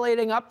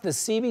percolating up the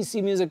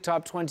CBC Music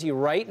Top 20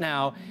 right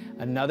now.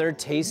 Another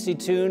tasty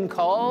tune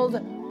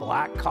called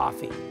Black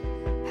Coffee.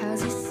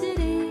 How's your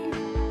city?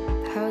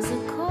 How's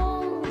it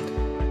cold?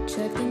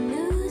 Check the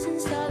news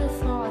and saw the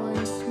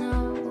falling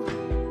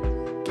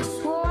snow.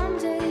 Just warm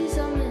days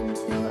I'm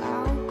into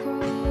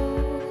outgrow.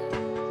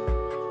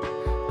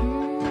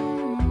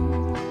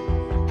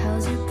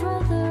 How's your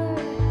brother?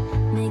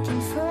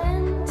 Making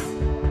friends?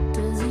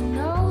 Does he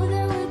know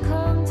that we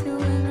come to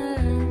an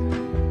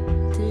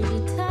end? Did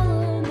you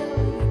tell him that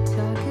we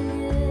talk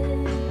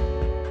again?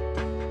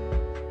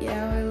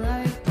 Yeah, we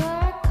like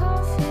black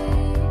coffee.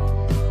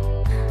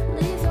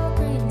 Leave our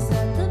grains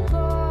at the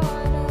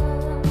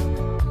bottom.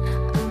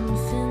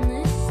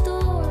 Unfinished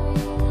story.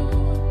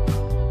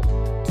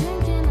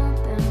 Drinking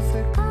up and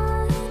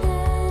forgotten.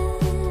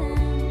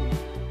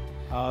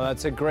 Oh,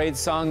 that's a great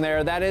song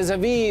there. That is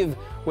Aviv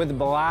with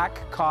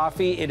Black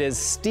Coffee. It is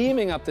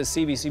steaming up the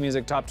CBC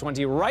Music Top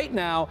 20 right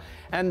now,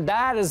 and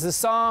that is the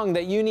song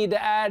that you need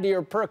to add to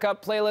your Perk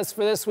Up playlist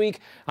for this week.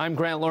 I'm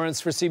Grant Lawrence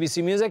for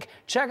CBC Music.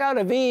 Check out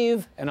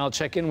Aviv, and I'll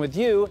check in with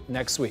you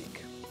next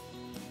week.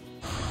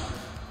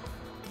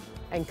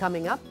 And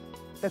coming up,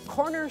 the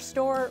corner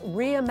store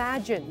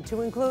reimagined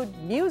to include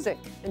music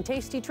and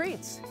tasty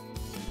treats.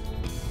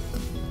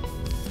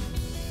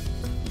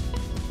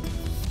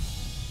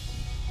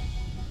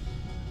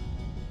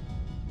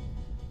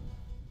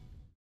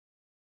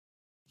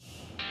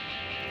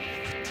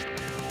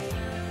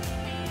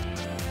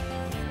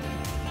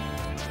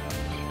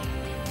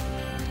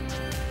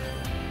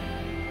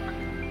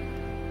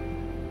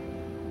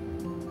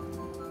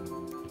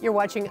 You're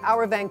watching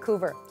Our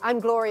Vancouver. I'm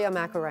Gloria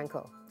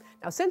Makarenko.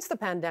 Now, since the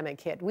pandemic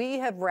hit, we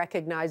have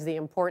recognized the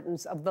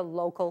importance of the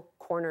local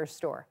corner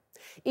store.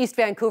 East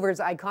Vancouver's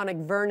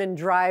iconic Vernon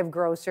Drive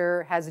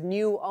grocer has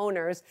new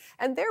owners,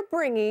 and they're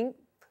bringing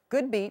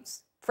good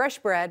beets, fresh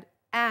bread,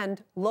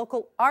 and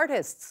local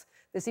artists.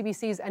 The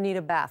CBC's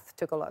Anita Bath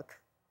took a look.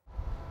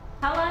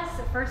 Tell us,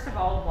 first of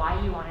all, why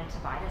you wanted to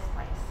buy this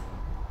place.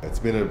 It's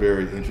been a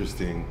very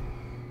interesting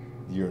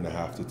year and a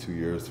half to 2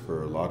 years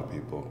for a lot of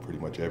people, pretty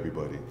much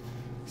everybody.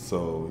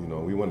 So,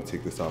 we want to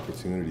take this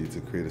opportunity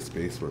to create a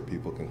space where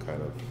people can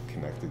kind of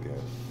connect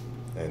again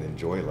and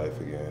enjoy life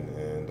again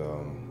and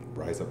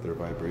rise up their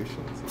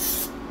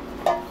vibrations.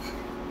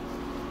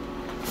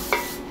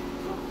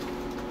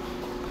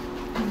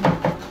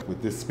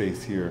 With this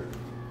space here,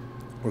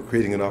 we're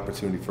creating an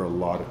opportunity for a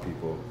lot of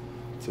people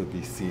to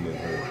be seen and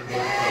heard.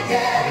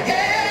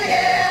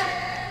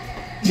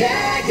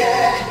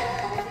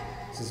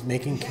 This is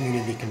making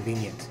community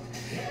convenient,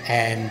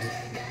 and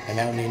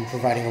that would mean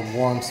providing a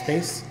warm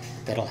space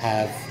that'll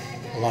have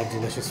a lot of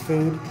delicious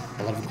food,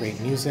 a lot of great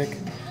music,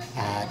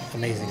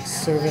 amazing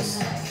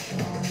service.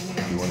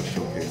 We want to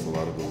showcase a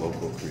lot of the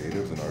local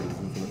creatives and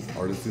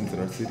artisans in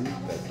our city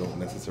that don't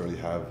necessarily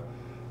have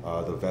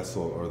the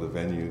vessel or the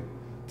venue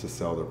to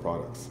sell their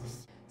products.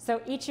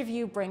 So each of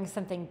you brings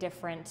something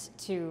different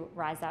to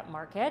Rise Up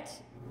Market.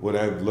 What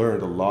I've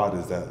learned a lot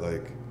is that,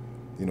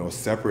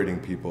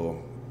 separating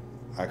people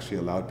actually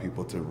allowed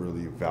people to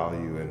really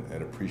value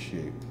and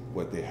appreciate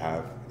what they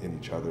have in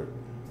each other.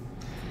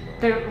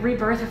 The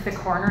rebirth of the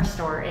corner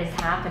store is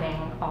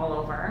happening all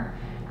over.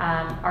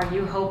 Are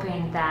you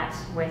hoping that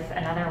with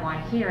another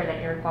one here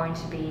that you're going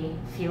to be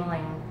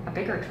fueling a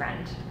bigger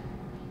trend?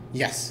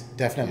 Yes,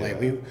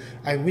 definitely.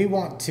 Yeah. We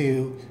want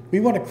to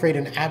create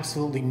an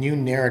absolutely new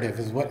narrative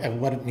of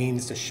what it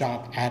means to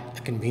shop at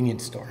a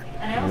convenience store.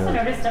 And I also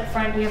noticed up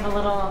front you have a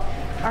little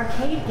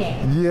arcade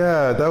game.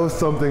 Yeah, that was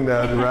something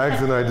that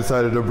Rags and I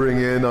decided to bring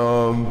in.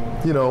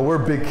 We're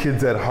big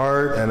kids at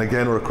heart, and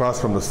again, we're across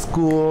from the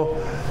school,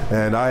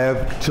 and I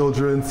have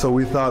children, so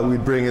we thought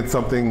we'd bring in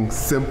something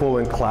simple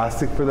and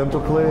classic for them to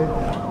play.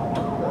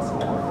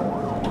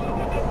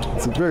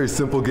 It's a very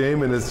simple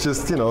game, and it's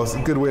just, it's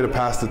a good way to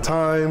pass the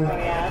time. Oh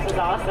yeah, this is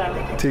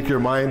awesome. Take your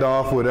mind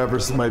off whatever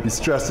might be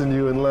stressing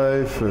you in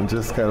life and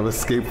just kind of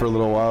escape for a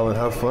little while and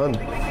have fun.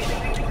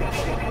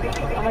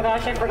 Oh my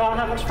gosh, I forgot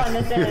how much fun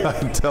this is. Yeah,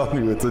 I'm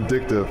telling you, it's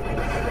addictive.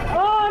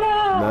 Oh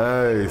no!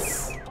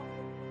 Nice.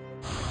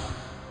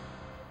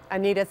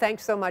 Anita,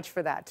 thanks so much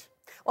for that.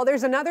 Well,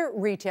 there's another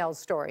retail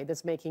story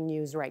that's making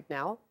news right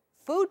now.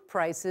 Food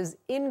prices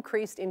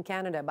increased in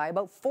Canada by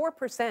about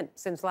 4%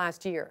 since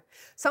last year.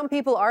 Some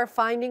people are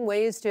finding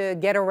ways to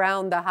get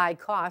around the high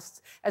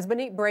costs. As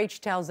Benit Brach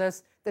tells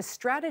us, the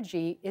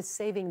strategy is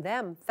saving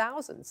them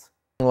thousands.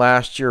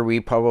 Last year,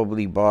 we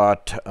probably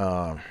bought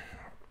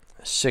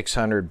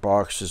 600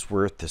 boxes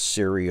worth of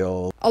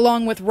cereal,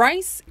 along with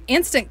rice,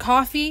 instant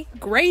coffee,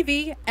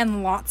 gravy,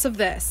 and lots of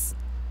this.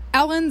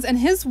 Ellens and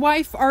his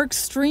wife are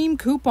extreme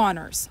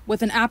couponers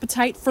with an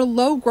appetite for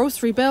low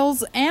grocery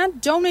bills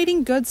and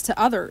donating goods to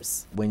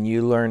others. When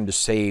you learn to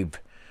save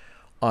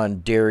on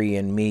dairy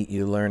and meat,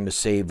 you learn to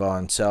save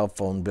on cell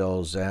phone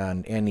bills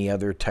and any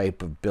other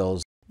type of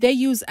bills. They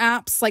use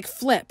apps like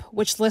Flip,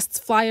 which lists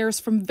flyers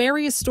from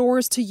various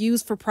stores to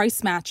use for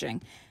price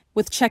matching.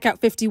 With Checkout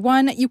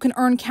 51, you can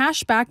earn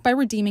cash back by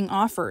redeeming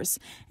offers.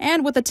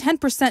 And with a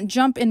 10%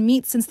 jump in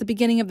meat since the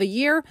beginning of the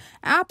year,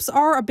 apps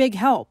are a big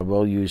help.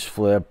 We'll use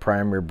Flip.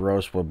 Primary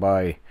Bros will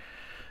buy,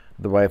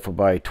 the wife will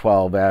buy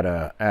 12 at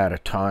a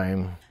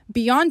time.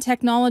 Beyond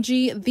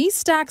technology, these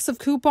stacks of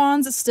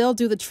coupons still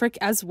do the trick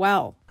as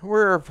well.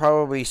 We're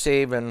probably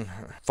saving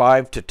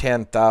 $5,000 to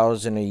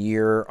 $10,000 a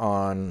year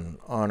on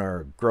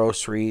our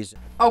groceries.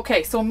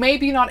 Okay, so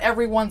maybe not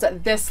everyone's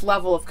at this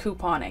level of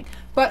couponing,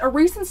 but a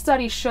recent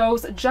study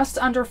shows just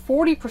under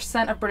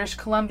 40% of British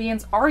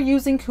Columbians are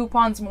using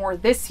coupons more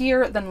this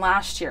year than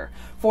last year.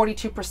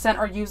 42%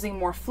 are using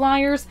more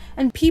flyers,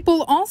 and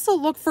people also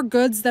look for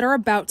goods that are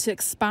about to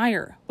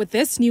expire. With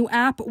this new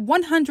app,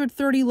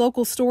 130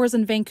 local stores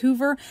in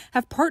Vancouver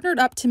have partnered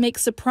up to make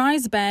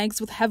surprise bags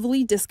with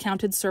heavily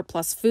discounted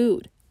surplus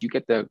food. You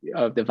get the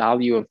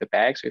value of the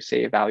bag, so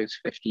say a value is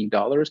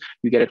 $15,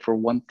 you get it for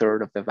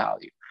 1/3 of the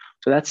value.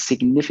 So that's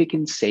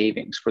significant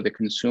savings for the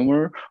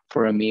consumer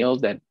for a meal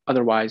that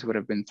otherwise would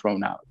have been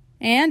thrown out.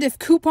 And if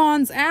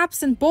coupons,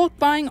 apps, and bulk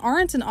buying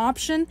aren't an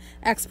option,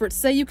 experts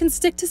say you can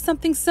stick to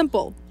something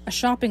simple, a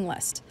shopping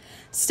list.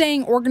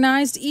 Staying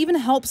organized even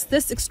helps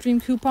this extreme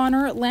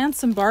couponer land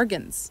some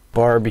bargains.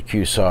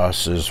 Barbecue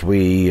sauces,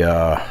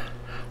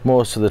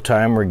 most of the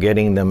time we're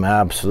getting them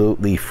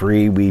absolutely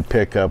free. We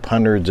pick up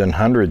hundreds and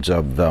hundreds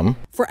of them.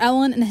 For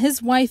Ellen and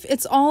his wife,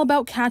 it's all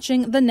about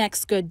catching the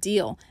next good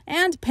deal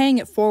and paying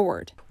it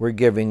forward. We're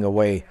giving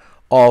away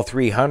all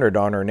 300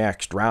 on our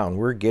next round.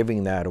 We're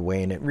giving that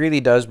away, and it really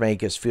does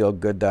make us feel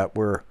good that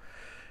we're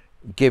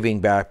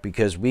giving back,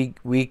 because we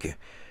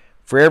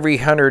for every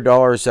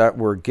 $100 that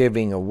we're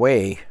giving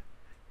away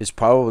is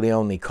probably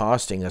only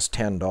costing us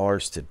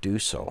 $10 to do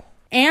so.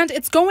 And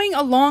it's going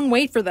a long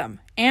way for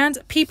them and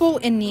people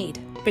in need.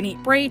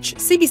 Benit Brach,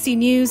 CBC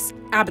News,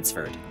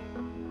 Abbotsford.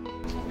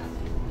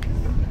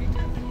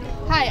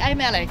 Hi, I'm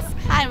Alex.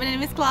 Hi, my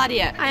name is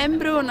Claudia. I'm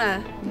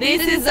Bruna.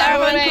 This is our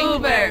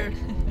Vancouver.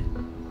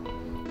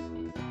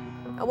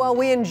 While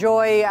we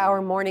enjoy our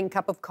morning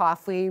cup of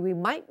coffee, we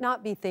might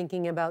not be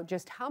thinking about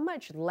just how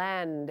much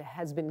land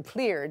has been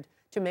cleared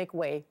to make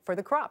way for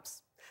the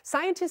crops.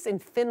 Scientists in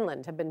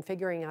Finland have been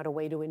figuring out a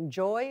way to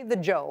enjoy the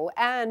Joe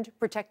and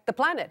protect the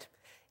planet.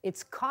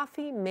 It's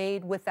coffee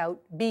made without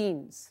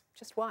beans.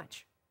 Just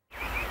watch.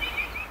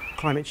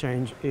 Climate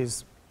change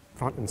is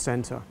front and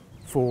center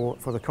for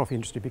the coffee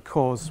industry,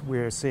 because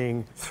we're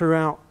seeing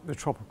throughout the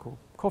tropical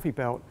coffee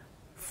belt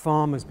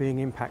farmers being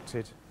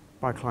impacted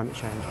by climate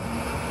change.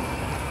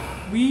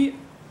 We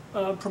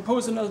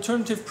propose an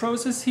alternative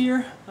process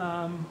here.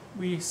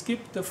 We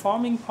skip the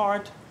farming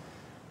part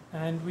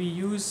and we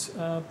use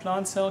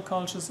plant cell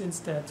cultures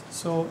instead.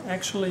 So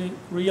actually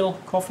real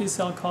coffee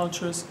cell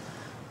cultures,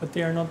 but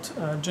they are not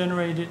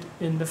generated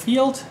in the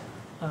field,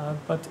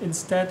 but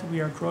instead we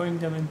are growing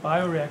them in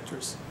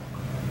bioreactors.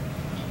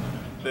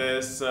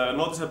 There's a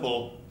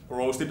noticeable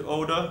roasted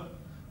odor.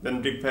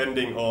 Then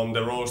depending on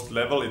the roast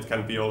level, it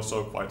can be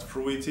also quite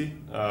fruity,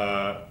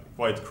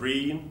 quite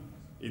green.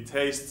 It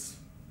tastes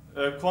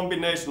a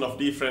combination of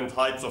different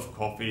types of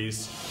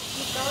coffees.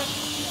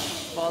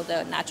 All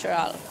the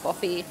natural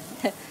coffee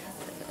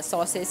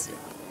sources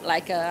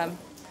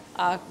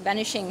are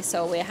vanishing,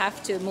 so we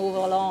have to move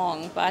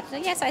along. But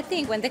yes, I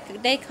think when the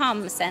day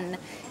comes and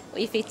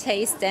if it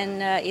tastes,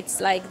 then it's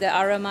like the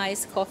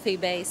aromatized coffee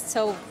based,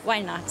 so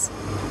why not?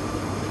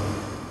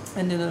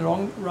 And in the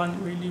long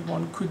run, really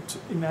one could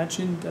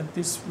imagine that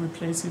this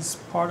replaces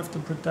part of the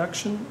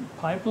production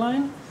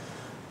pipeline.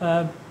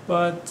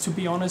 But to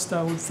be honest,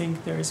 I would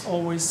think there is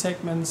always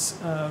segments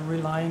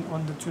relying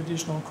on the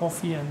traditional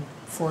coffee, and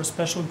for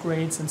special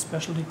grades and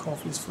specialty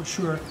coffees for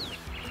sure.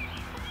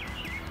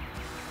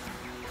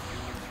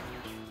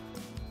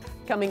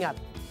 Coming up,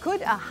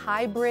 could a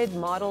hybrid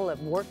model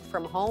of work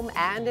from home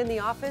and in the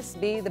office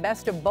be the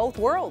best of both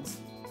worlds?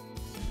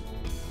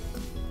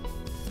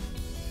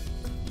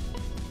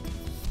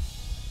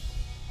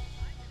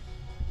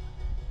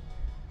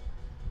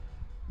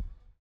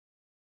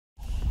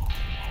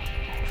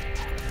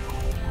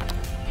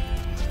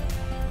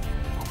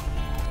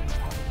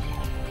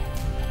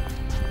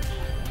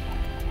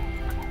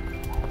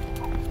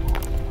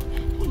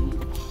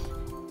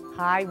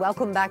 Hi,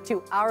 welcome back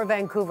to Our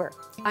Vancouver.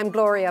 I'm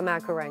Gloria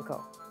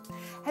Makarenko.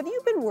 Have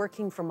you been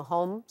working from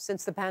home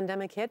since the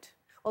pandemic hit?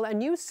 Well, a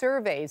new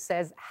survey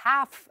says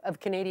half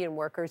of Canadian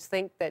workers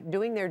think that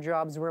doing their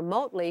jobs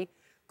remotely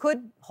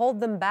could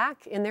hold them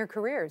back in their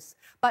careers.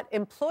 But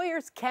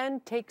employers can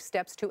take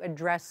steps to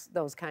address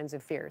those kinds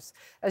of fears.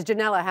 As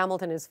Janella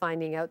Hamilton is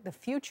finding out, the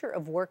future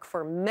of work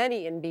for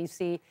many in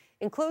BC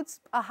includes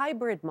a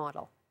hybrid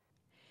model.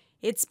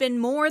 It's been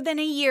more than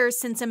a year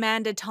since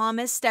Amanda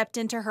Thomas stepped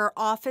into her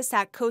office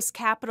at Coast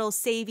Capital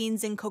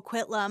Savings in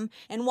Coquitlam,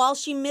 and while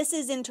she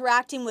misses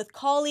interacting with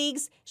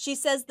colleagues, she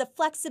says the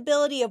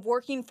flexibility of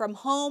working from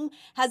home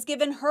has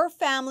given her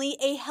family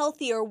a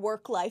healthier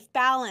work-life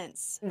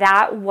balance.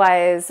 That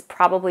was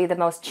probably the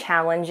most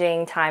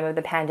challenging time of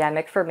the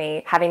pandemic for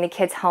me, having the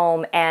kids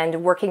home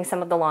and working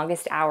some of the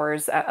longest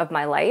hours of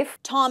my life.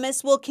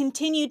 Thomas will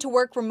continue to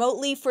work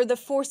remotely for the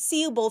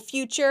foreseeable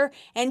future,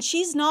 and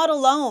she's not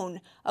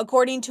alone.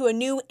 According to a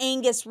new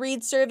Angus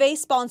Reid survey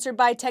sponsored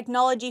by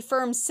technology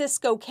firm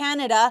Cisco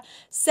Canada,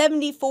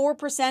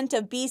 74%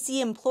 of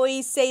BC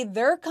employees say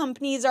their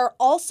companies are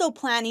also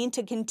planning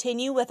to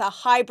continue with a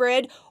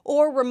hybrid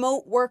or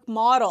remote work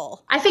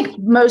model. I think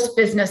most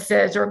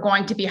businesses are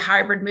going to be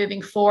hybrid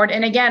moving forward.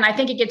 And again, I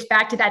think it gets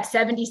back to that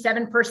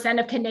 77%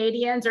 of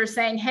Canadians are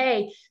saying,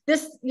 hey,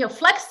 this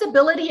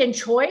flexibility and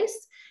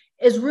choice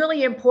is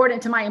really important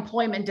to my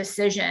employment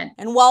decision.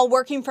 And while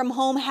working from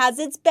home has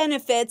its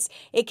benefits,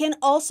 it can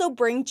also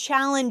bring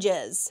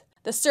challenges.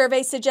 The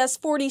survey suggests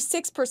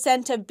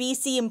 46% of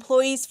BC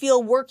employees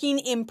feel working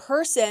in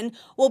person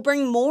will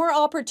bring more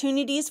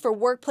opportunities for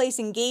workplace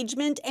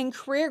engagement and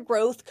career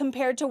growth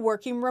compared to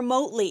working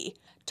remotely.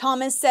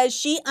 Thomas says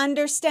she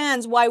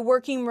understands why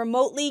working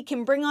remotely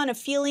can bring on a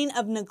feeling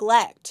of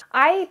neglect.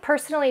 I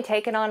personally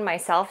take it on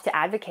myself to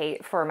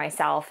advocate for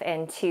myself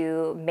and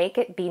to make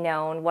it be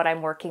known what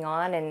I'm working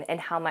on and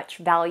how much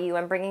value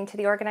I'm bringing to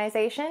the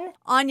organization.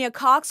 Anya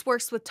Cox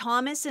works with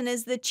Thomas and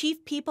is the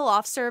Chief People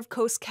Officer of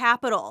Coast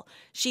Capital.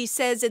 She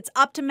says it's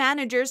up to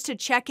managers to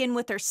check in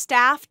with their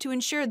staff to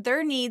ensure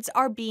their needs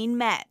are being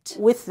met.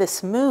 With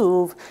this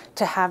move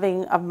to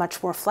having a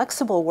much more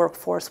flexible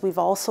workforce, we've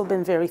also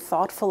been very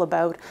thoughtful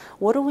about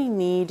what do we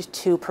need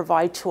to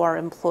provide to our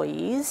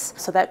employees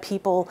so that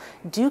people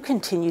do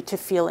continue to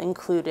feel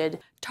included.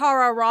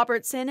 Tara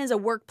Robertson is a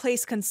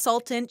workplace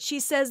consultant. She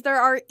says there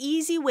are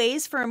easy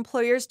ways for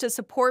employers to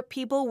support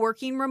people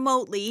working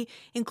remotely,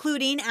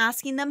 including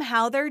asking them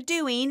how they're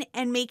doing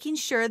and making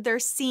sure they're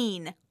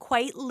seen,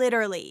 quite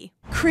literally.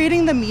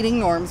 Creating the meeting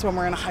norms when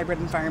we're in a hybrid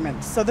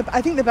environment. So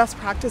I think the best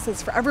practice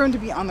is for everyone to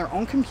be on their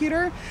own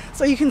computer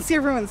so you can see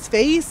everyone's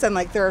face and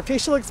their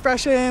facial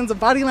expressions and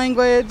body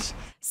language.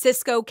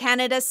 Cisco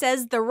Canada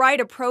says the right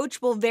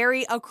approach will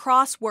vary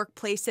across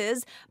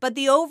workplaces, but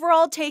the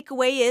overall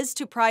takeaway is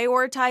to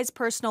prioritize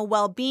personal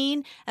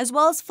well-being as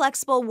well as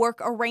flexible work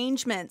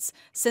arrangements,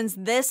 since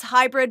this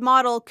hybrid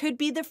model could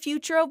be the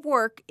future of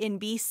work in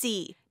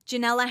BC.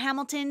 Janella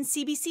Hamilton,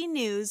 CBC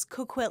News,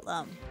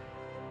 Coquitlam.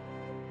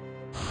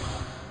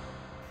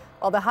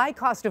 Well, the high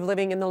cost of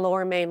living in the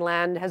Lower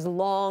Mainland has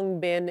long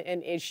been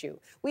an issue.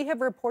 We have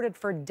reported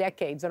for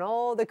decades on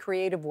all the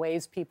creative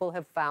ways people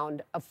have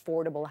found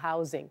affordable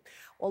housing.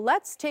 Well,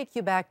 let's take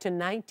you back to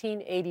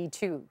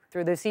 1982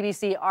 through the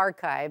CBC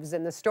archives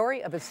and the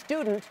story of a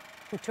student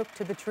who took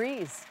to the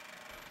trees.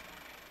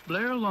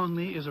 Blair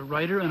Longley is a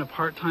writer and a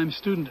part-time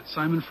student at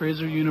Simon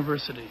Fraser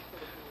University.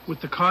 With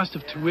the cost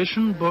of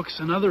tuition, books,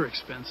 and other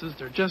expenses,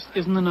 there just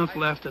isn't enough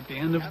left at the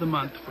end of the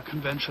month for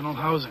conventional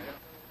housing.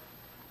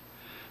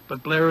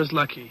 But Blair is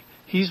lucky.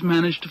 He's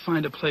managed to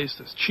find a place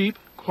that's cheap,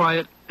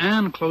 quiet,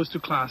 and close to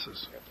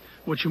classes,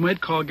 what you might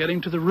call getting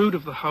to the root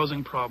of the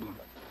housing problem.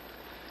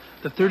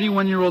 The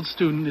 31-year-old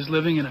student is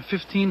living in a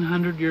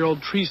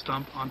 1,500-year-old tree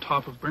stump on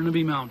top of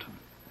Burnaby Mountain.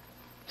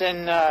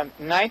 In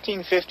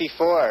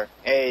 1954,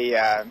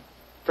 a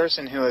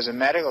person who was a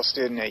medical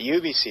student at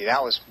UBC,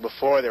 that was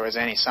before there was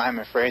any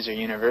Simon Fraser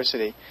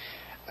University,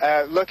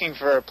 looking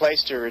for a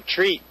place to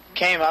retreat,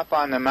 came up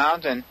on the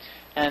mountain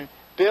and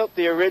built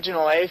the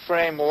original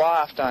A-frame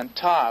loft on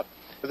top.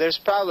 There's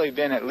probably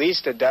been at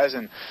least a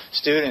dozen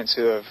students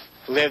who have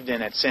lived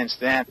in it since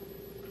then.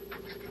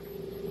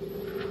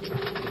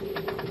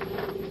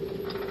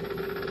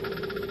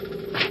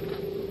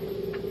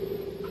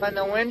 In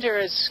the winter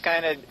it's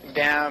kind of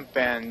damp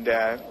and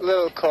a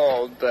little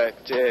cold, but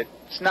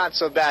it's not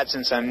so bad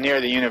since I'm near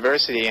the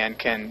university and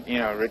can,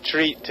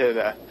 retreat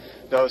to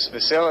those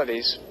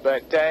facilities.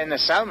 But in the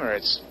summer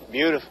it's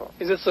beautiful.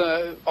 Is this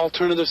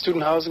alternative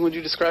student housing, would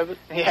you describe it?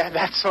 Yeah,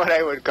 that's what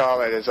I would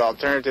call it, is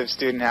alternative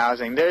student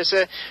housing. There's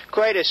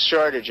quite a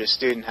shortage of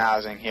student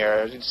housing here,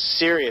 a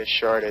serious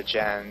shortage,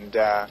 and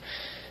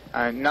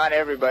not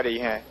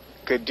everybody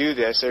could do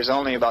this. There's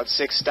only about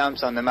 6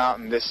 stumps on the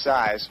mountain this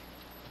size.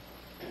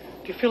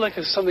 Do you feel like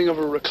there's something of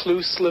a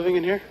recluse living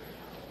in here?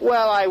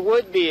 Well, I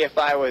would be if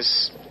I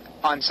was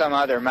on some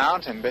other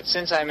mountain, but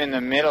since I'm in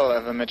the middle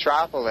of a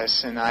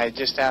metropolis and I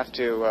just have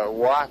to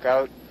walk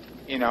out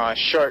a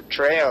short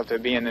trail to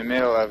be in the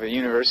middle of a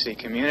university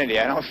community,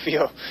 I don't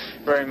feel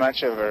very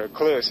much of a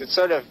recluse. It's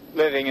sort of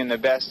living in the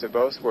best of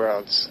both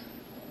worlds.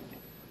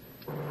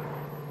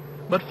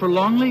 But for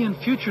Longley and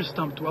future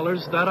stump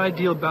dwellers, that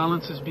ideal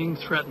balance is being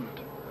threatened.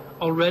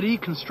 Already,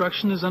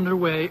 construction is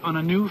underway on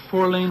a new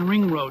 4-lane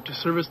ring road to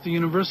service the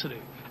university,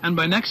 and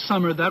by next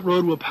summer that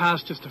road will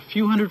pass just a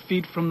few hundred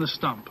feet from the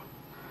stump.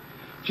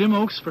 Jim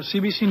Oakes for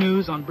CBC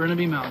News on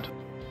Burnaby Mountain.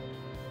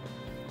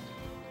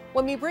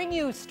 When we bring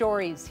you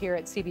stories here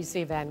at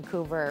CBC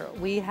Vancouver,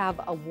 we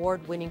have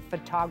award-winning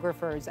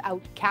photographers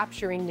out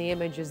capturing the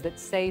images that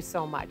say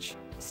so much.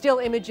 Still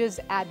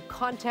images add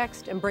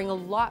context and bring a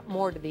lot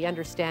more to the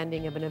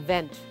understanding of an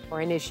event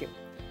or an issue.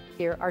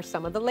 Here are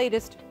some of the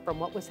latest from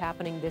what was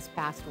happening this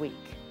past week.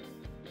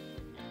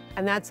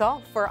 And that's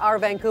all for Our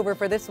Vancouver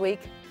for this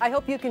week. I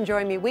hope you can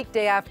join me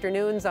weekday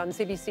afternoons on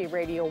CBC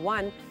Radio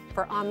 1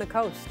 for On the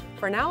Coast.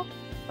 For now,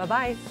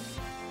 bye-bye.